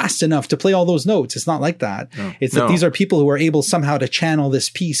fast enough to play all those notes. It's not like that. No, it's that these are people who are able somehow to channel this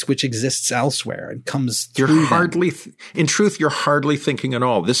piece which exists elsewhere and comes through in truth, you're hardly thinking at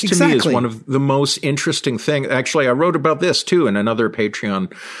all. This to me is one of the most interesting things. Actually, I wrote about this too in another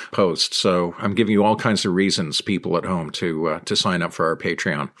Patreon post. So I'm giving you all kinds of reasons, people at home, to sign up for our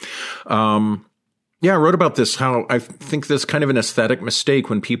Patreon. Yeah, I wrote about this, how I think there's kind of an aesthetic mistake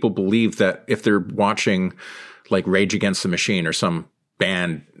when people believe that if they're watching like Rage Against the Machine or some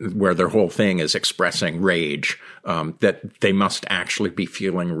band where their whole thing is expressing rage, that they must actually be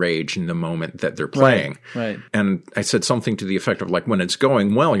feeling rage in the moment that they're playing. Right. And I said something to the effect of like, when it's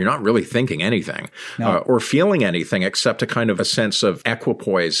going well, you're not really thinking anything or feeling anything except a kind of a sense of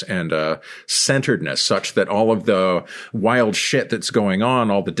equipoise and centeredness, such that all of the wild shit that's going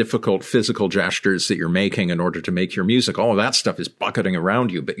on, all the difficult physical gestures that you're making in order to make your music, all of that stuff is bucketing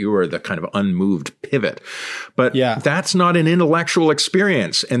around you, but you are the kind of unmoved pivot. But that's not an intellectual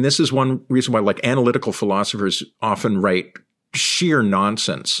experience. And this is one reason why like analytical philosophers often write sheer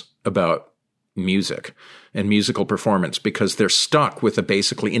nonsense about music and musical performance because they're stuck with a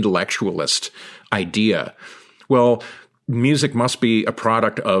basically intellectualist idea. Well, music must be a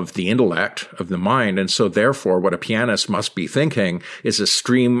product of the intellect, of the mind. And so therefore, what a pianist must be thinking is a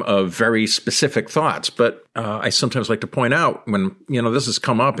stream of very specific thoughts. But I sometimes like to point out when, this has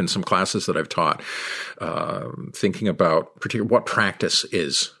come up in some classes that I've taught, thinking about particularly what practice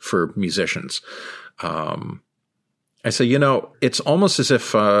is for musicians. I say, it's almost as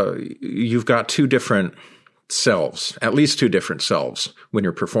if you've got two different selves, at least two different selves when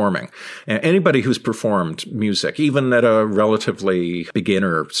you're performing. And anybody who's performed music, even at a relatively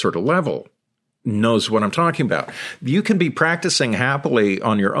beginner sort of level, knows what I'm talking about. You can be practicing happily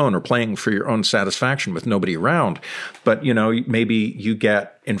on your own or playing for your own satisfaction with nobody around. But, maybe you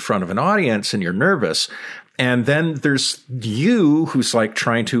get in front of an audience and you're nervous. And then there's you who's like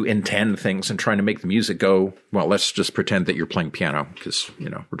trying to intend things and trying to make the music go, well, let's just pretend that you're playing piano because,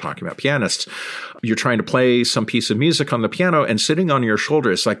 we're talking about pianists. You're trying to play some piece of music on the piano and sitting on your shoulder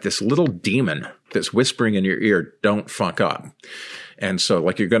is like this little demon that's whispering in your ear, don't fuck up. And so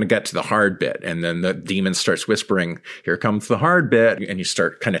like you're going to get to the hard bit and then the demon starts whispering, here comes the hard bit. And you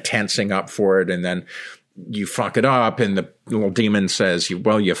start kind of tensing up for it. And then you fuck it up and the little demon says,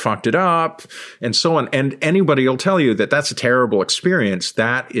 you fucked it up and so on. And anybody will tell you that that's a terrible experience.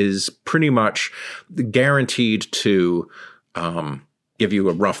 That is pretty much guaranteed to give you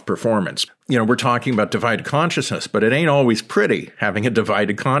a rough performance. We're talking about divided consciousness, but it ain't always pretty having a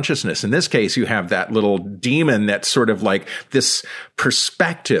divided consciousness. In this case, you have that little demon that's sort of like this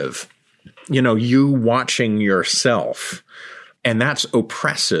perspective, you watching yourself, and that's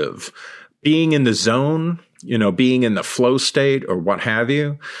oppressive. Being in the zone, being in the flow state or what have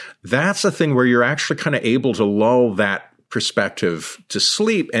you, that's a thing where you're actually kind of able to lull that perspective to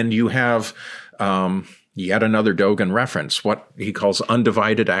sleep. And you have yet another Dogen reference, what he calls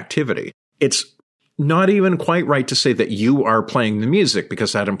undivided activity. It's not even quite right to say that you are playing the music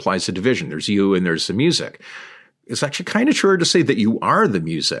because that implies a division. There's you and there's the music. It's actually kind of truer to say that you are the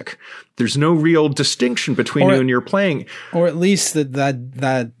music. There's no real distinction between you and your playing. Or at least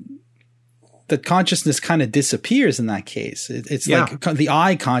that consciousness kind of disappears in that case. It's like the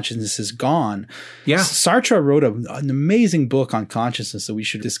I consciousness is gone. Yeah. Sartre wrote an amazing book on consciousness that we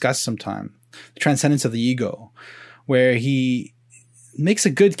should discuss sometime, The Transcendence of the Ego, where he makes a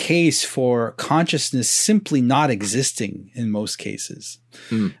good case for consciousness simply not existing in most cases,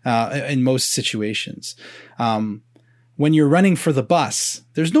 in most situations. When you're running for the bus,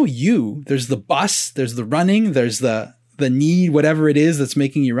 there's no you. There's the bus, there's the running, there's the need, whatever it is that's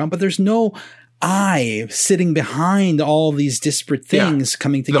making you run, but there's no I sitting behind all these disparate things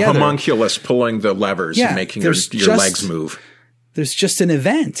coming together. The homunculus pulling the levers and making your legs move. There's just an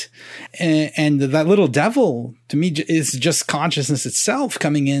event. And that little devil, to me, is just consciousness itself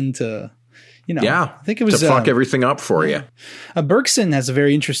coming in to, I think it was to fuck everything up for you. Bergson has a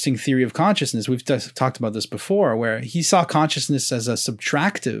very interesting theory of consciousness. We've talked about this before, where he saw consciousness as a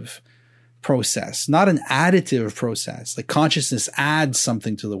subtractive process, not an additive process. Like consciousness adds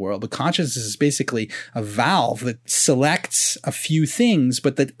something to the world, but consciousness is basically a valve that selects a few things,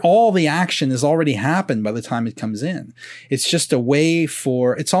 but that all the action has already happened by the time it comes in. It's just a way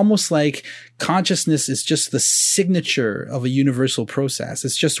it's almost like consciousness is just the signature of a universal process.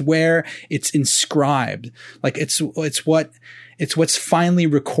 It's just where it's inscribed. Like it's what's finally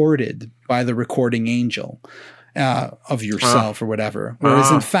recorded by the recording angel. Of yourself or whatever.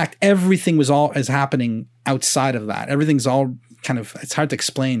 Whereas in fact, everything is happening outside of that. Everything's all kind of, it's hard to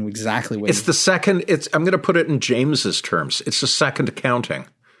explain exactly what it's the second, I'm going to put it in James's terms. It's the second accounting.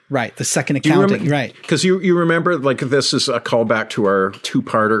 Right. The second accounting. Right. Because you remember, like, this is a callback to our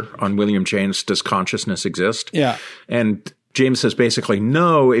two-parter on William James, Does Consciousness Exist? Yeah. And James says basically,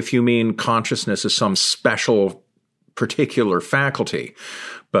 no, if you mean consciousness is some special particular faculty.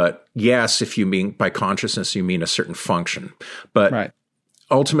 But yes, if you mean by consciousness, you mean a certain function. But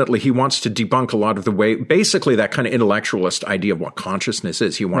ultimately, he wants to debunk a lot of the way, basically that kind of intellectualist idea of what consciousness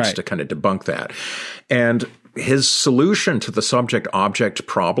is. He wants to kind of debunk that. And his solution to the subject-object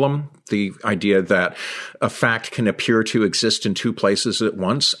problem, the idea that a fact can appear to exist in two places at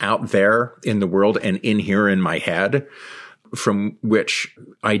once, out there in the world and in here in my head, from which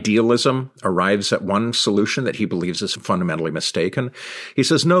idealism arrives at one solution that he believes is fundamentally mistaken. He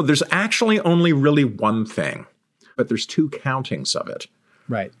says, no, there's actually only really one thing, but there's two countings of it.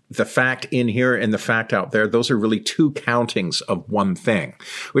 Right. The fact in here and the fact out there, those are really two countings of one thing,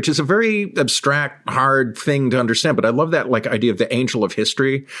 which is a very abstract, hard thing to understand. But I love that like idea of the angel of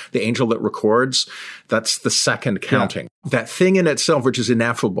history, the angel that records. That's the second counting. Yeah. That thing in itself, which is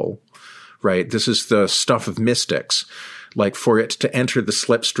ineffable, right? This is the stuff of mystics. Like for it to enter the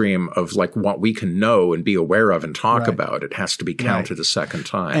slipstream of like what we can know and be aware of and talk about, it has to be counted a second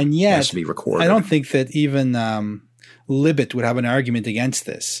time. And yet, it has to be recorded. I don't think that even Libet would have an argument against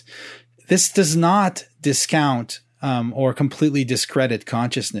this. This does not discount or completely discredit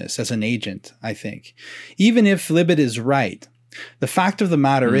consciousness as an agent, I think. Even if Libet is right, the fact of the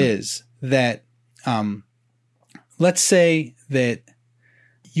matter is that let's say that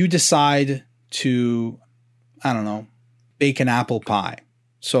you decide to, I don't know, bake an apple pie.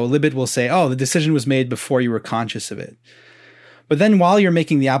 So Libet will say, oh, the decision was made before you were conscious of it. But then while you're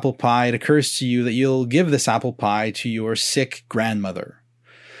making the apple pie, it occurs to you that you'll give this apple pie to your sick grandmother.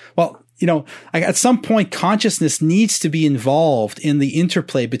 Well, you know, at some point, consciousness needs to be involved in the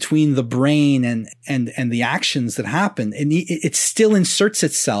interplay between the brain and the actions that happen. And it still inserts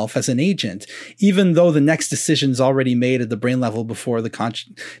itself as an agent, even though the next decision is already made at the brain level before the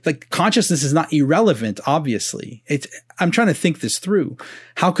consciousness is not irrelevant, obviously. I'm trying to think this through.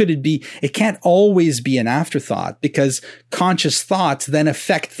 How could it be? It can't always be an afterthought because conscious thoughts then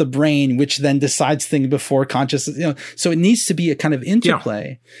affect the brain, which then decides things before conscious, you know, so it needs to be a kind of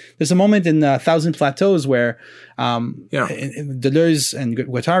interplay. Yeah. There's a moment in Thousand Plateaus where Deleuze and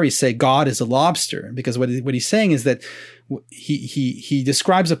Guattari say God is a lobster, because what he's saying is that he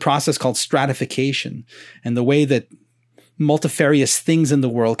describes a process called stratification and the way that multifarious things in the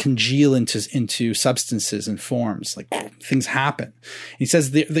world congeal into substances and forms, like things happen. And he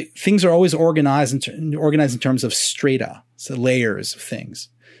says the things are always organized in terms of strata, so layers of things.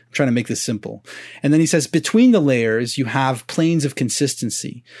 I'm trying to make this simple. And then he says between the layers, you have planes of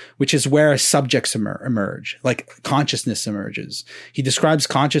consistency, which is where subjects emerge, like consciousness emerges. He describes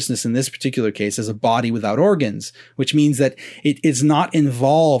consciousness in this particular case as a body without organs, which means that it is not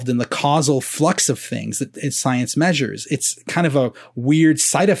involved in the causal flux of things that science measures. It's kind of a weird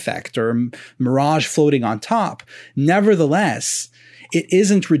side effect or mirage floating on top. Nevertheless, it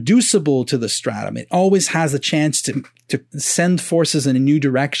isn't reducible to the stratum. It always has a chance to send forces in a new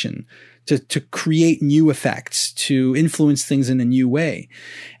direction, to create new effects, to influence things in a new way.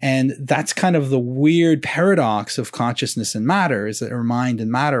 And that's kind of the weird paradox of consciousness and matter, or mind and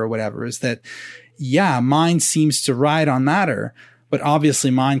matter or whatever, is that, yeah, mind seems to ride on matter, but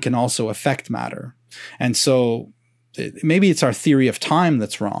obviously mind can also affect matter. And so maybe it's our theory of time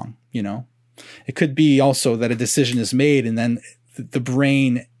that's wrong, you know? It could be also that a decision is made and then the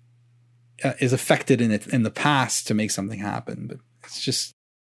brain is affected in the past to make something happen, but it's just.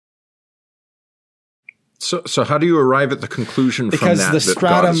 So how do you arrive at the conclusion because from that the that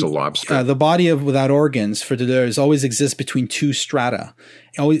stratum, God is a lobster? The body without organs for Deleuze always exists between two strata.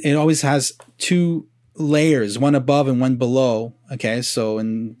 It always has two layers, one above and one below. Okay, so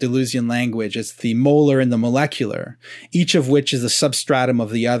in Deleuzian language, it's the molar and the molecular, each of which is the substratum of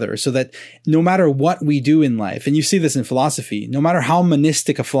the other, so that no matter what we do in life, and you see this in philosophy, no matter how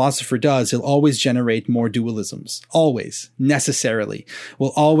monistic a philosopher does, he'll always generate more dualisms. Always. Necessarily.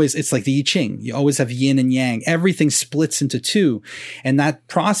 It's like the I Ching. You always have yin and yang. Everything splits into two. And that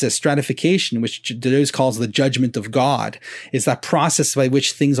process, stratification, which Deleuze calls the judgment of God, is that process by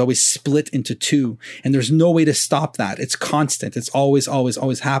which things always split into two. And there's no way to stop that. It's constant. It's always, always,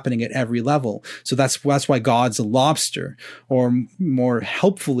 always happening at every level. So that's why God's a lobster, or more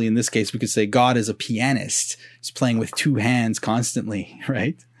helpfully in this case, we could say God is a pianist. He's playing with two hands constantly,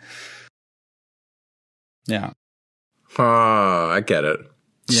 right? Yeah. I get it.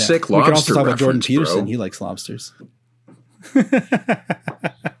 Yeah. Sick lobster. We could also talk about Jordan Peterson. Bro. He likes lobsters.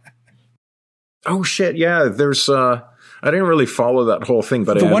 Oh shit! Yeah, there's I didn't really follow that whole thing,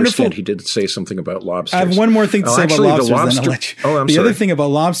 but I understand he did say something about lobsters. I have one more thing to say about lobsters. Then I'll let you. I'm the sorry. other thing about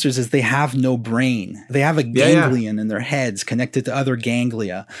lobsters is they have no brain. They have a ganglion in their heads connected to other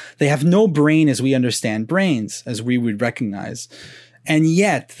ganglia. They have no brain as we understand brains, as we would recognize. And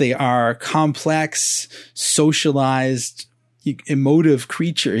yet they are complex, socialized, emotive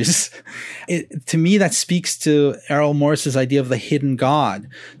creatures. To me, that speaks to Errol Morris's idea of the hidden God.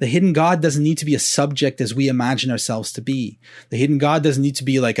 The hidden God doesn't need to be a subject as we imagine ourselves to be. The hidden God doesn't need to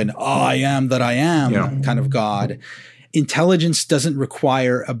be like an I am that I am kind of God. Intelligence doesn't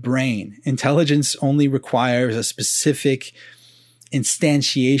require a brain. Intelligence only requires a specific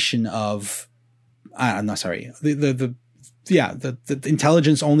instantiation of, the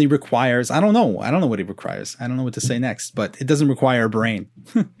intelligence only requires, I don't know what it requires. I don't know what to say next, but it doesn't require a brain.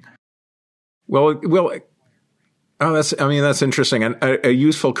 That's interesting. And a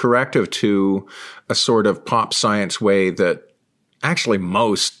useful corrective to a sort of pop science way that actually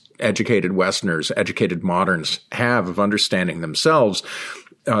most educated Westerners, educated moderns have of understanding themselves.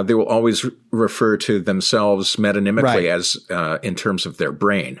 They will always refer to themselves metonymically as in terms of their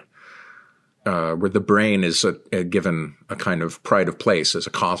brain. Where the brain is given a kind of pride of place as a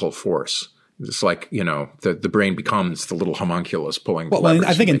causal force. It's like, the brain becomes the little homunculus pulling levers.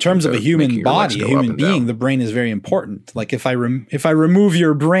 I think in terms of a human body, a human being, the brain is very important. Like if I remove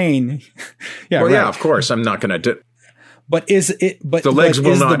your brain, of course, I'm not going to do. But the legs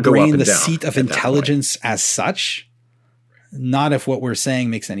will not go up and down. Is the brain the seat of intelligence as such? Not if what we're saying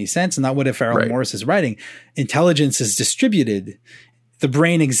makes any sense, and not what if Errol Morris is writing. Intelligence is distributed. The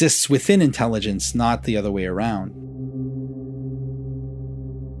brain exists within intelligence, not the other way around.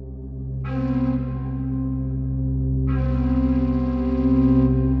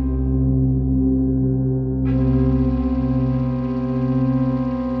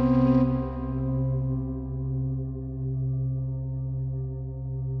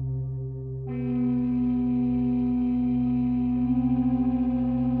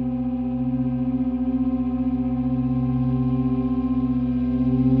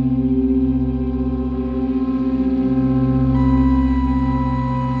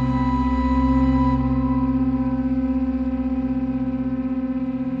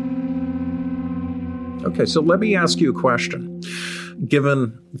 Okay, so let me ask you a question.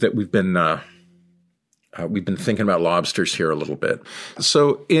 Given that we've been thinking about lobsters here a little bit.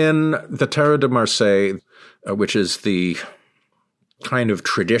 So in the Tarot de Marseille, which is the kind of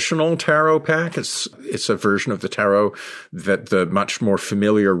traditional tarot pack, it's a version of the tarot that the much more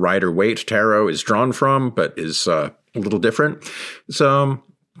familiar Rider-Waite tarot is drawn from, but is a little different. So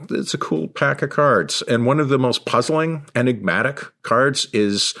it's a cool pack of cards. And one of the most puzzling, enigmatic cards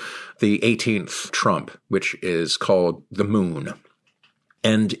is the 18th trump, which is called the Moon.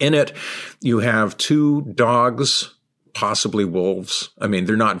 And in it, you have two dogs, possibly wolves. I mean,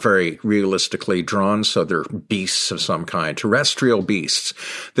 they're not very realistically drawn, so they're beasts of some kind, terrestrial beasts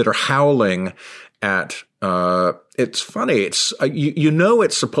that are howling at, it's funny. It's,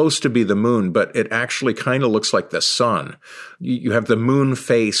 it's supposed to be the moon, but it actually kind of looks like the sun. You have the moon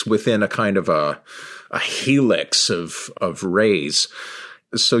face within a kind of a helix of rays.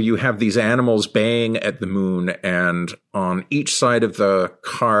 So you have these animals baying at the moon, and on each side of the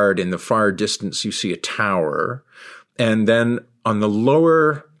card in the far distance, you see a tower. And then on the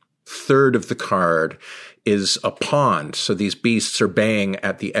lower third of the card is a pond. So these beasts are baying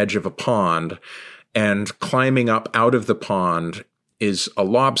at the edge of a pond, and climbing up out of the pond is a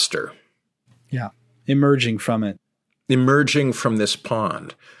lobster. Yeah. Emerging from it. Emerging from this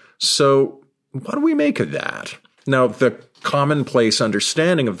pond. So what do we make of that? Now, the commonplace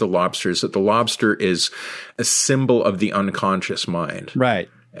understanding of the lobster is that the lobster is a symbol of the unconscious mind. Right.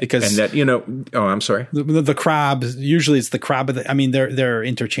 Because, and that, I'm sorry. The crab, usually it's the crab. They're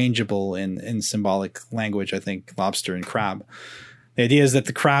interchangeable in symbolic language, I think, lobster and crab. The idea is that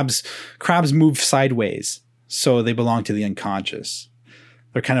the crabs move sideways, so they belong to the unconscious.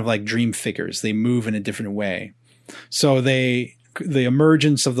 They're kind of like dream figures. They move in a different way. So the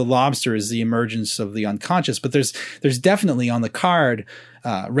emergence of the lobster is the emergence of the unconscious, but there's definitely on the card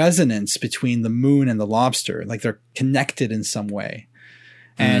resonance between the moon and the lobster, like they're connected in some way.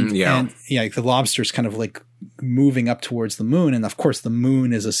 And the lobster is kind of like moving up towards the moon, and of course the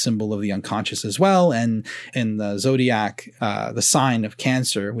moon is a symbol of the unconscious as well. And in the zodiac, the sign of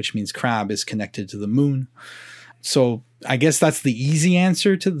Cancer, which means crab, is connected to the moon. So I guess that's the easy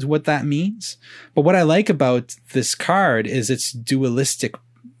answer to what that means. But what I like about this card is its dualistic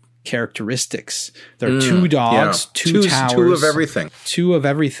characteristics. There are two dogs, two towers. Two of everything. Two of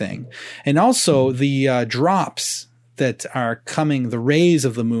everything. And also the drops that are coming, the rays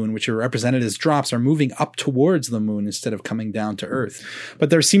of the moon, which are represented as drops, are moving up towards the moon instead of coming down to Earth.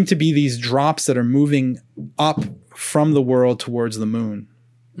 But there seem to be these drops that are moving up from the world towards the moon,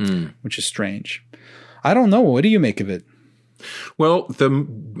 which is strange. I don't know. What do you make of it? Well, the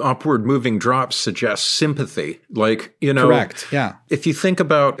upward moving drops suggest sympathy. Like, Correct. Yeah. If you think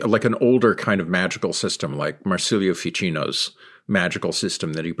about like an older kind of magical system, like Marsilio Ficino's magical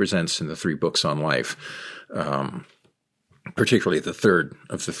system that he presents in the 3 books on life, particularly the third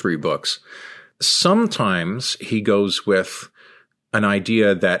of the 3 books, sometimes he goes with an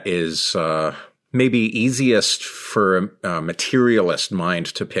idea that is maybe easiest for a materialist mind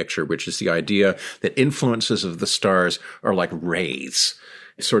to picture, which is the idea that influences of the stars are like rays,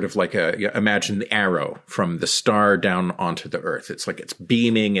 sort of like imagine the arrow from the star down onto the earth. It's like it's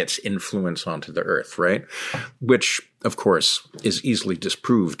beaming its influence onto the earth, right? Which, of course, is easily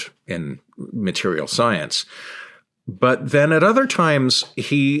disproved in material science. But then at other times,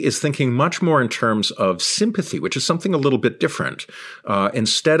 he is thinking much more in terms of sympathy, which is something a little bit different.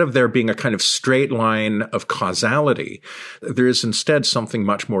 Instead of there being a kind of straight line of causality, there is instead something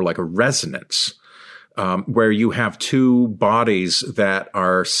much more like a resonance, where you have 2 bodies that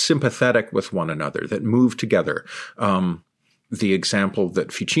are sympathetic with one another, that move together. The example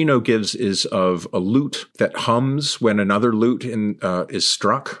that Ficino gives is of a lute that hums when another lute is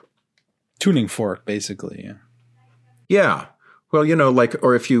struck. Tuning fork, basically, yeah. Yeah. Well,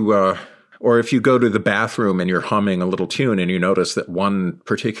 or if you go to the bathroom and you're humming a little tune and you notice that one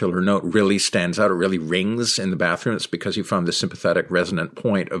particular note really stands out, or really rings in the bathroom, it's because you found the sympathetic resonant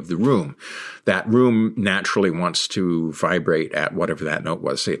point of the room. That room naturally wants to vibrate at whatever that note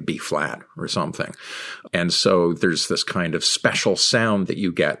was, say B flat or something. And so there's this kind of special sound that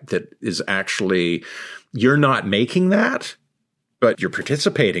you get that is actually, you're not making that, but you're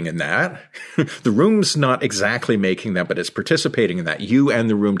participating in that. The room's not exactly making that, but it's participating in that. You and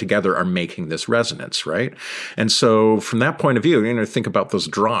the room together are making this resonance, right? And so from that point of view, think about those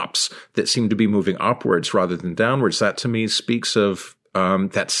drops that seem to be moving upwards rather than downwards. That to me speaks of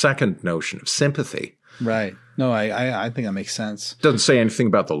that second notion of sympathy. Right. No, I think that makes sense. Doesn't say anything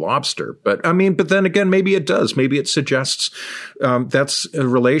about the lobster, but then again, maybe it does. Maybe it suggests that's a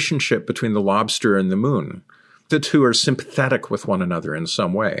relationship between the lobster and the moon. The 2 are sympathetic with one another in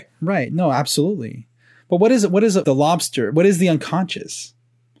some way. Right. No, absolutely. But what is the lobster? What is the unconscious?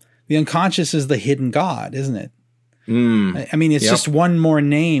 The unconscious is the hidden God, isn't it? It's just one more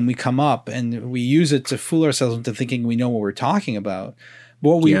name we come up and we use it to fool ourselves into thinking we know what we're talking about.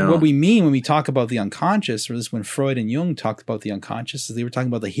 But what we mean when we talk about the unconscious, or this when Freud and Jung talked about the unconscious, is they were talking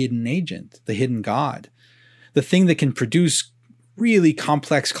about the hidden agent, the hidden God, the thing that can produce really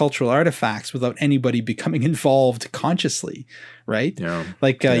complex cultural artifacts without anybody becoming involved consciously, right? Yeah.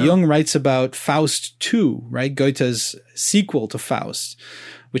 Jung writes about Faust II, right? Goethe's sequel to Faust,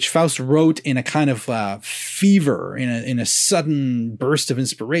 which Faust wrote in a kind of fever, in a sudden burst of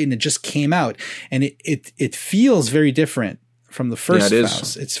inspiration. It just came out, and it feels very different from the first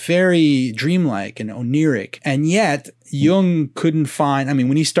Faust. It's very dreamlike and oniric, and yet Jung couldn't find,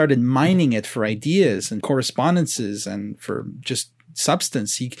 when he started mining it for ideas and correspondences and for just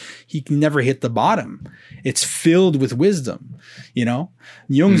substance, he never hit the bottom. It's filled with wisdom,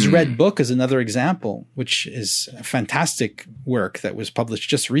 Jung's Red Book is another example, which is a fantastic work that was published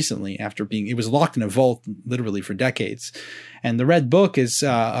just recently it was locked in a vault literally for decades. And the Red Book is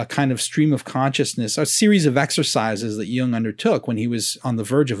a kind of stream of consciousness, a series of exercises that Jung undertook when he was on the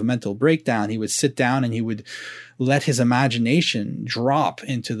verge of a mental breakdown. He would sit down and he would let his imagination drop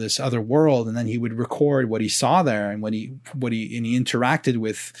into this other world, and then he would record what he saw there and he interacted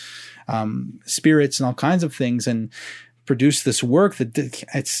with spirits and all kinds of things, and produced this work that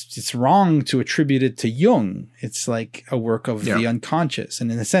it's wrong to attribute it to Jung. It's like a work of the unconscious.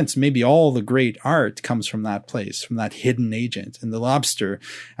 And in a sense, maybe all the great art comes from that place, from that hidden agent. And the lobster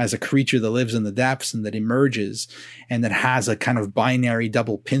as a creature that lives in the depths and that emerges and that has a kind of binary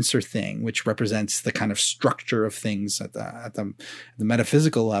double pincer thing, which represents the kind of structure of things at the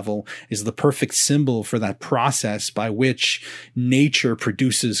metaphysical level, is the perfect symbol for that process by which nature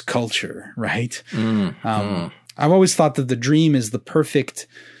produces culture, right? I've always thought that the dream is the perfect.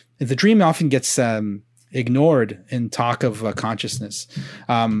 The dream often gets ignored in talk of consciousness.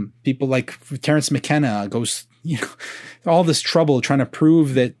 People like Terence McKenna goes, all this trouble trying to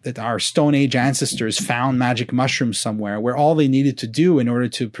prove that our Stone Age ancestors found magic mushrooms somewhere, where all they needed to do in order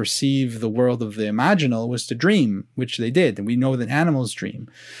to perceive the world of the imaginal was to dream, which they did. And we know that animals dream.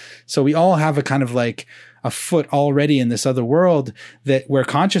 So we all have a kind of like a foot already in this other world where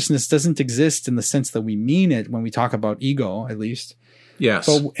consciousness doesn't exist in the sense that we mean it when we talk about ego, at least. Yes.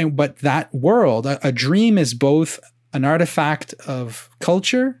 But that world, a dream is both an artifact of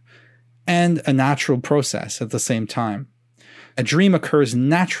culture and a natural process at the same time. A dream occurs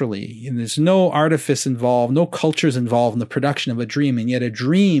naturally, and there's no artifice involved, no cultures involved in the production of a dream, and yet a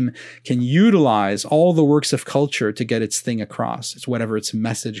dream can utilize all the works of culture to get its thing across. It's whatever its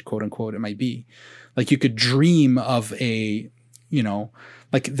message, quote unquote, it might be. Like you could dream of a,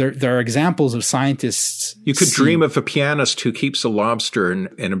 like there are examples of scientists. You could dream of a pianist who keeps a lobster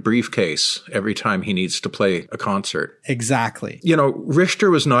in a briefcase every time he needs to play a concert. Exactly.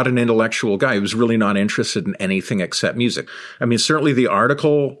 Richter was not an intellectual guy. He was really not interested in anything except music. I mean, certainly the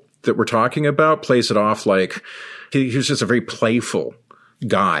article that we're talking about plays it off like he was just a very playful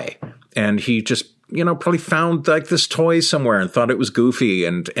guy. And he just, probably found like this toy somewhere and thought it was goofy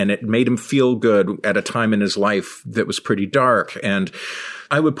and it made him feel good at a time in his life that was pretty dark. And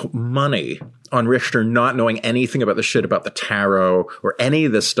I would put money on Richter not knowing anything about the shit about the tarot or any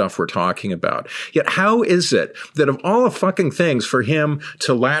of this stuff we're talking about. Yet how is it that of all the fucking things for him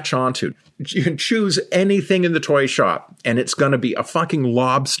to latch onto, you can choose anything in the toy shop and it's going to be a fucking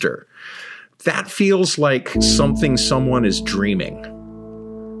lobster? That feels like something someone is dreaming.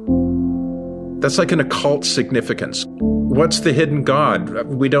 That's like an occult significance. What's the hidden God?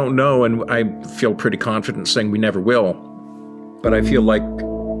 We don't know, and I feel pretty confident saying we never will. But I feel like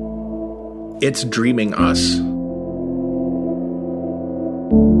it's dreaming us.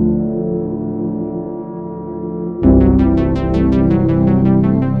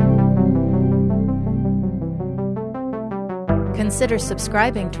 Consider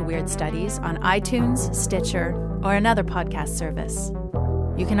subscribing to Weird Studies on iTunes, Stitcher, or another podcast service.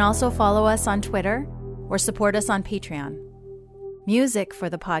 You can also follow us on Twitter or support us on Patreon. Music for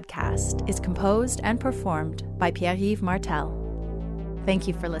the podcast is composed and performed by Pierre-Yves Martel. Thank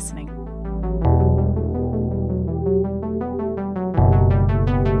you for listening.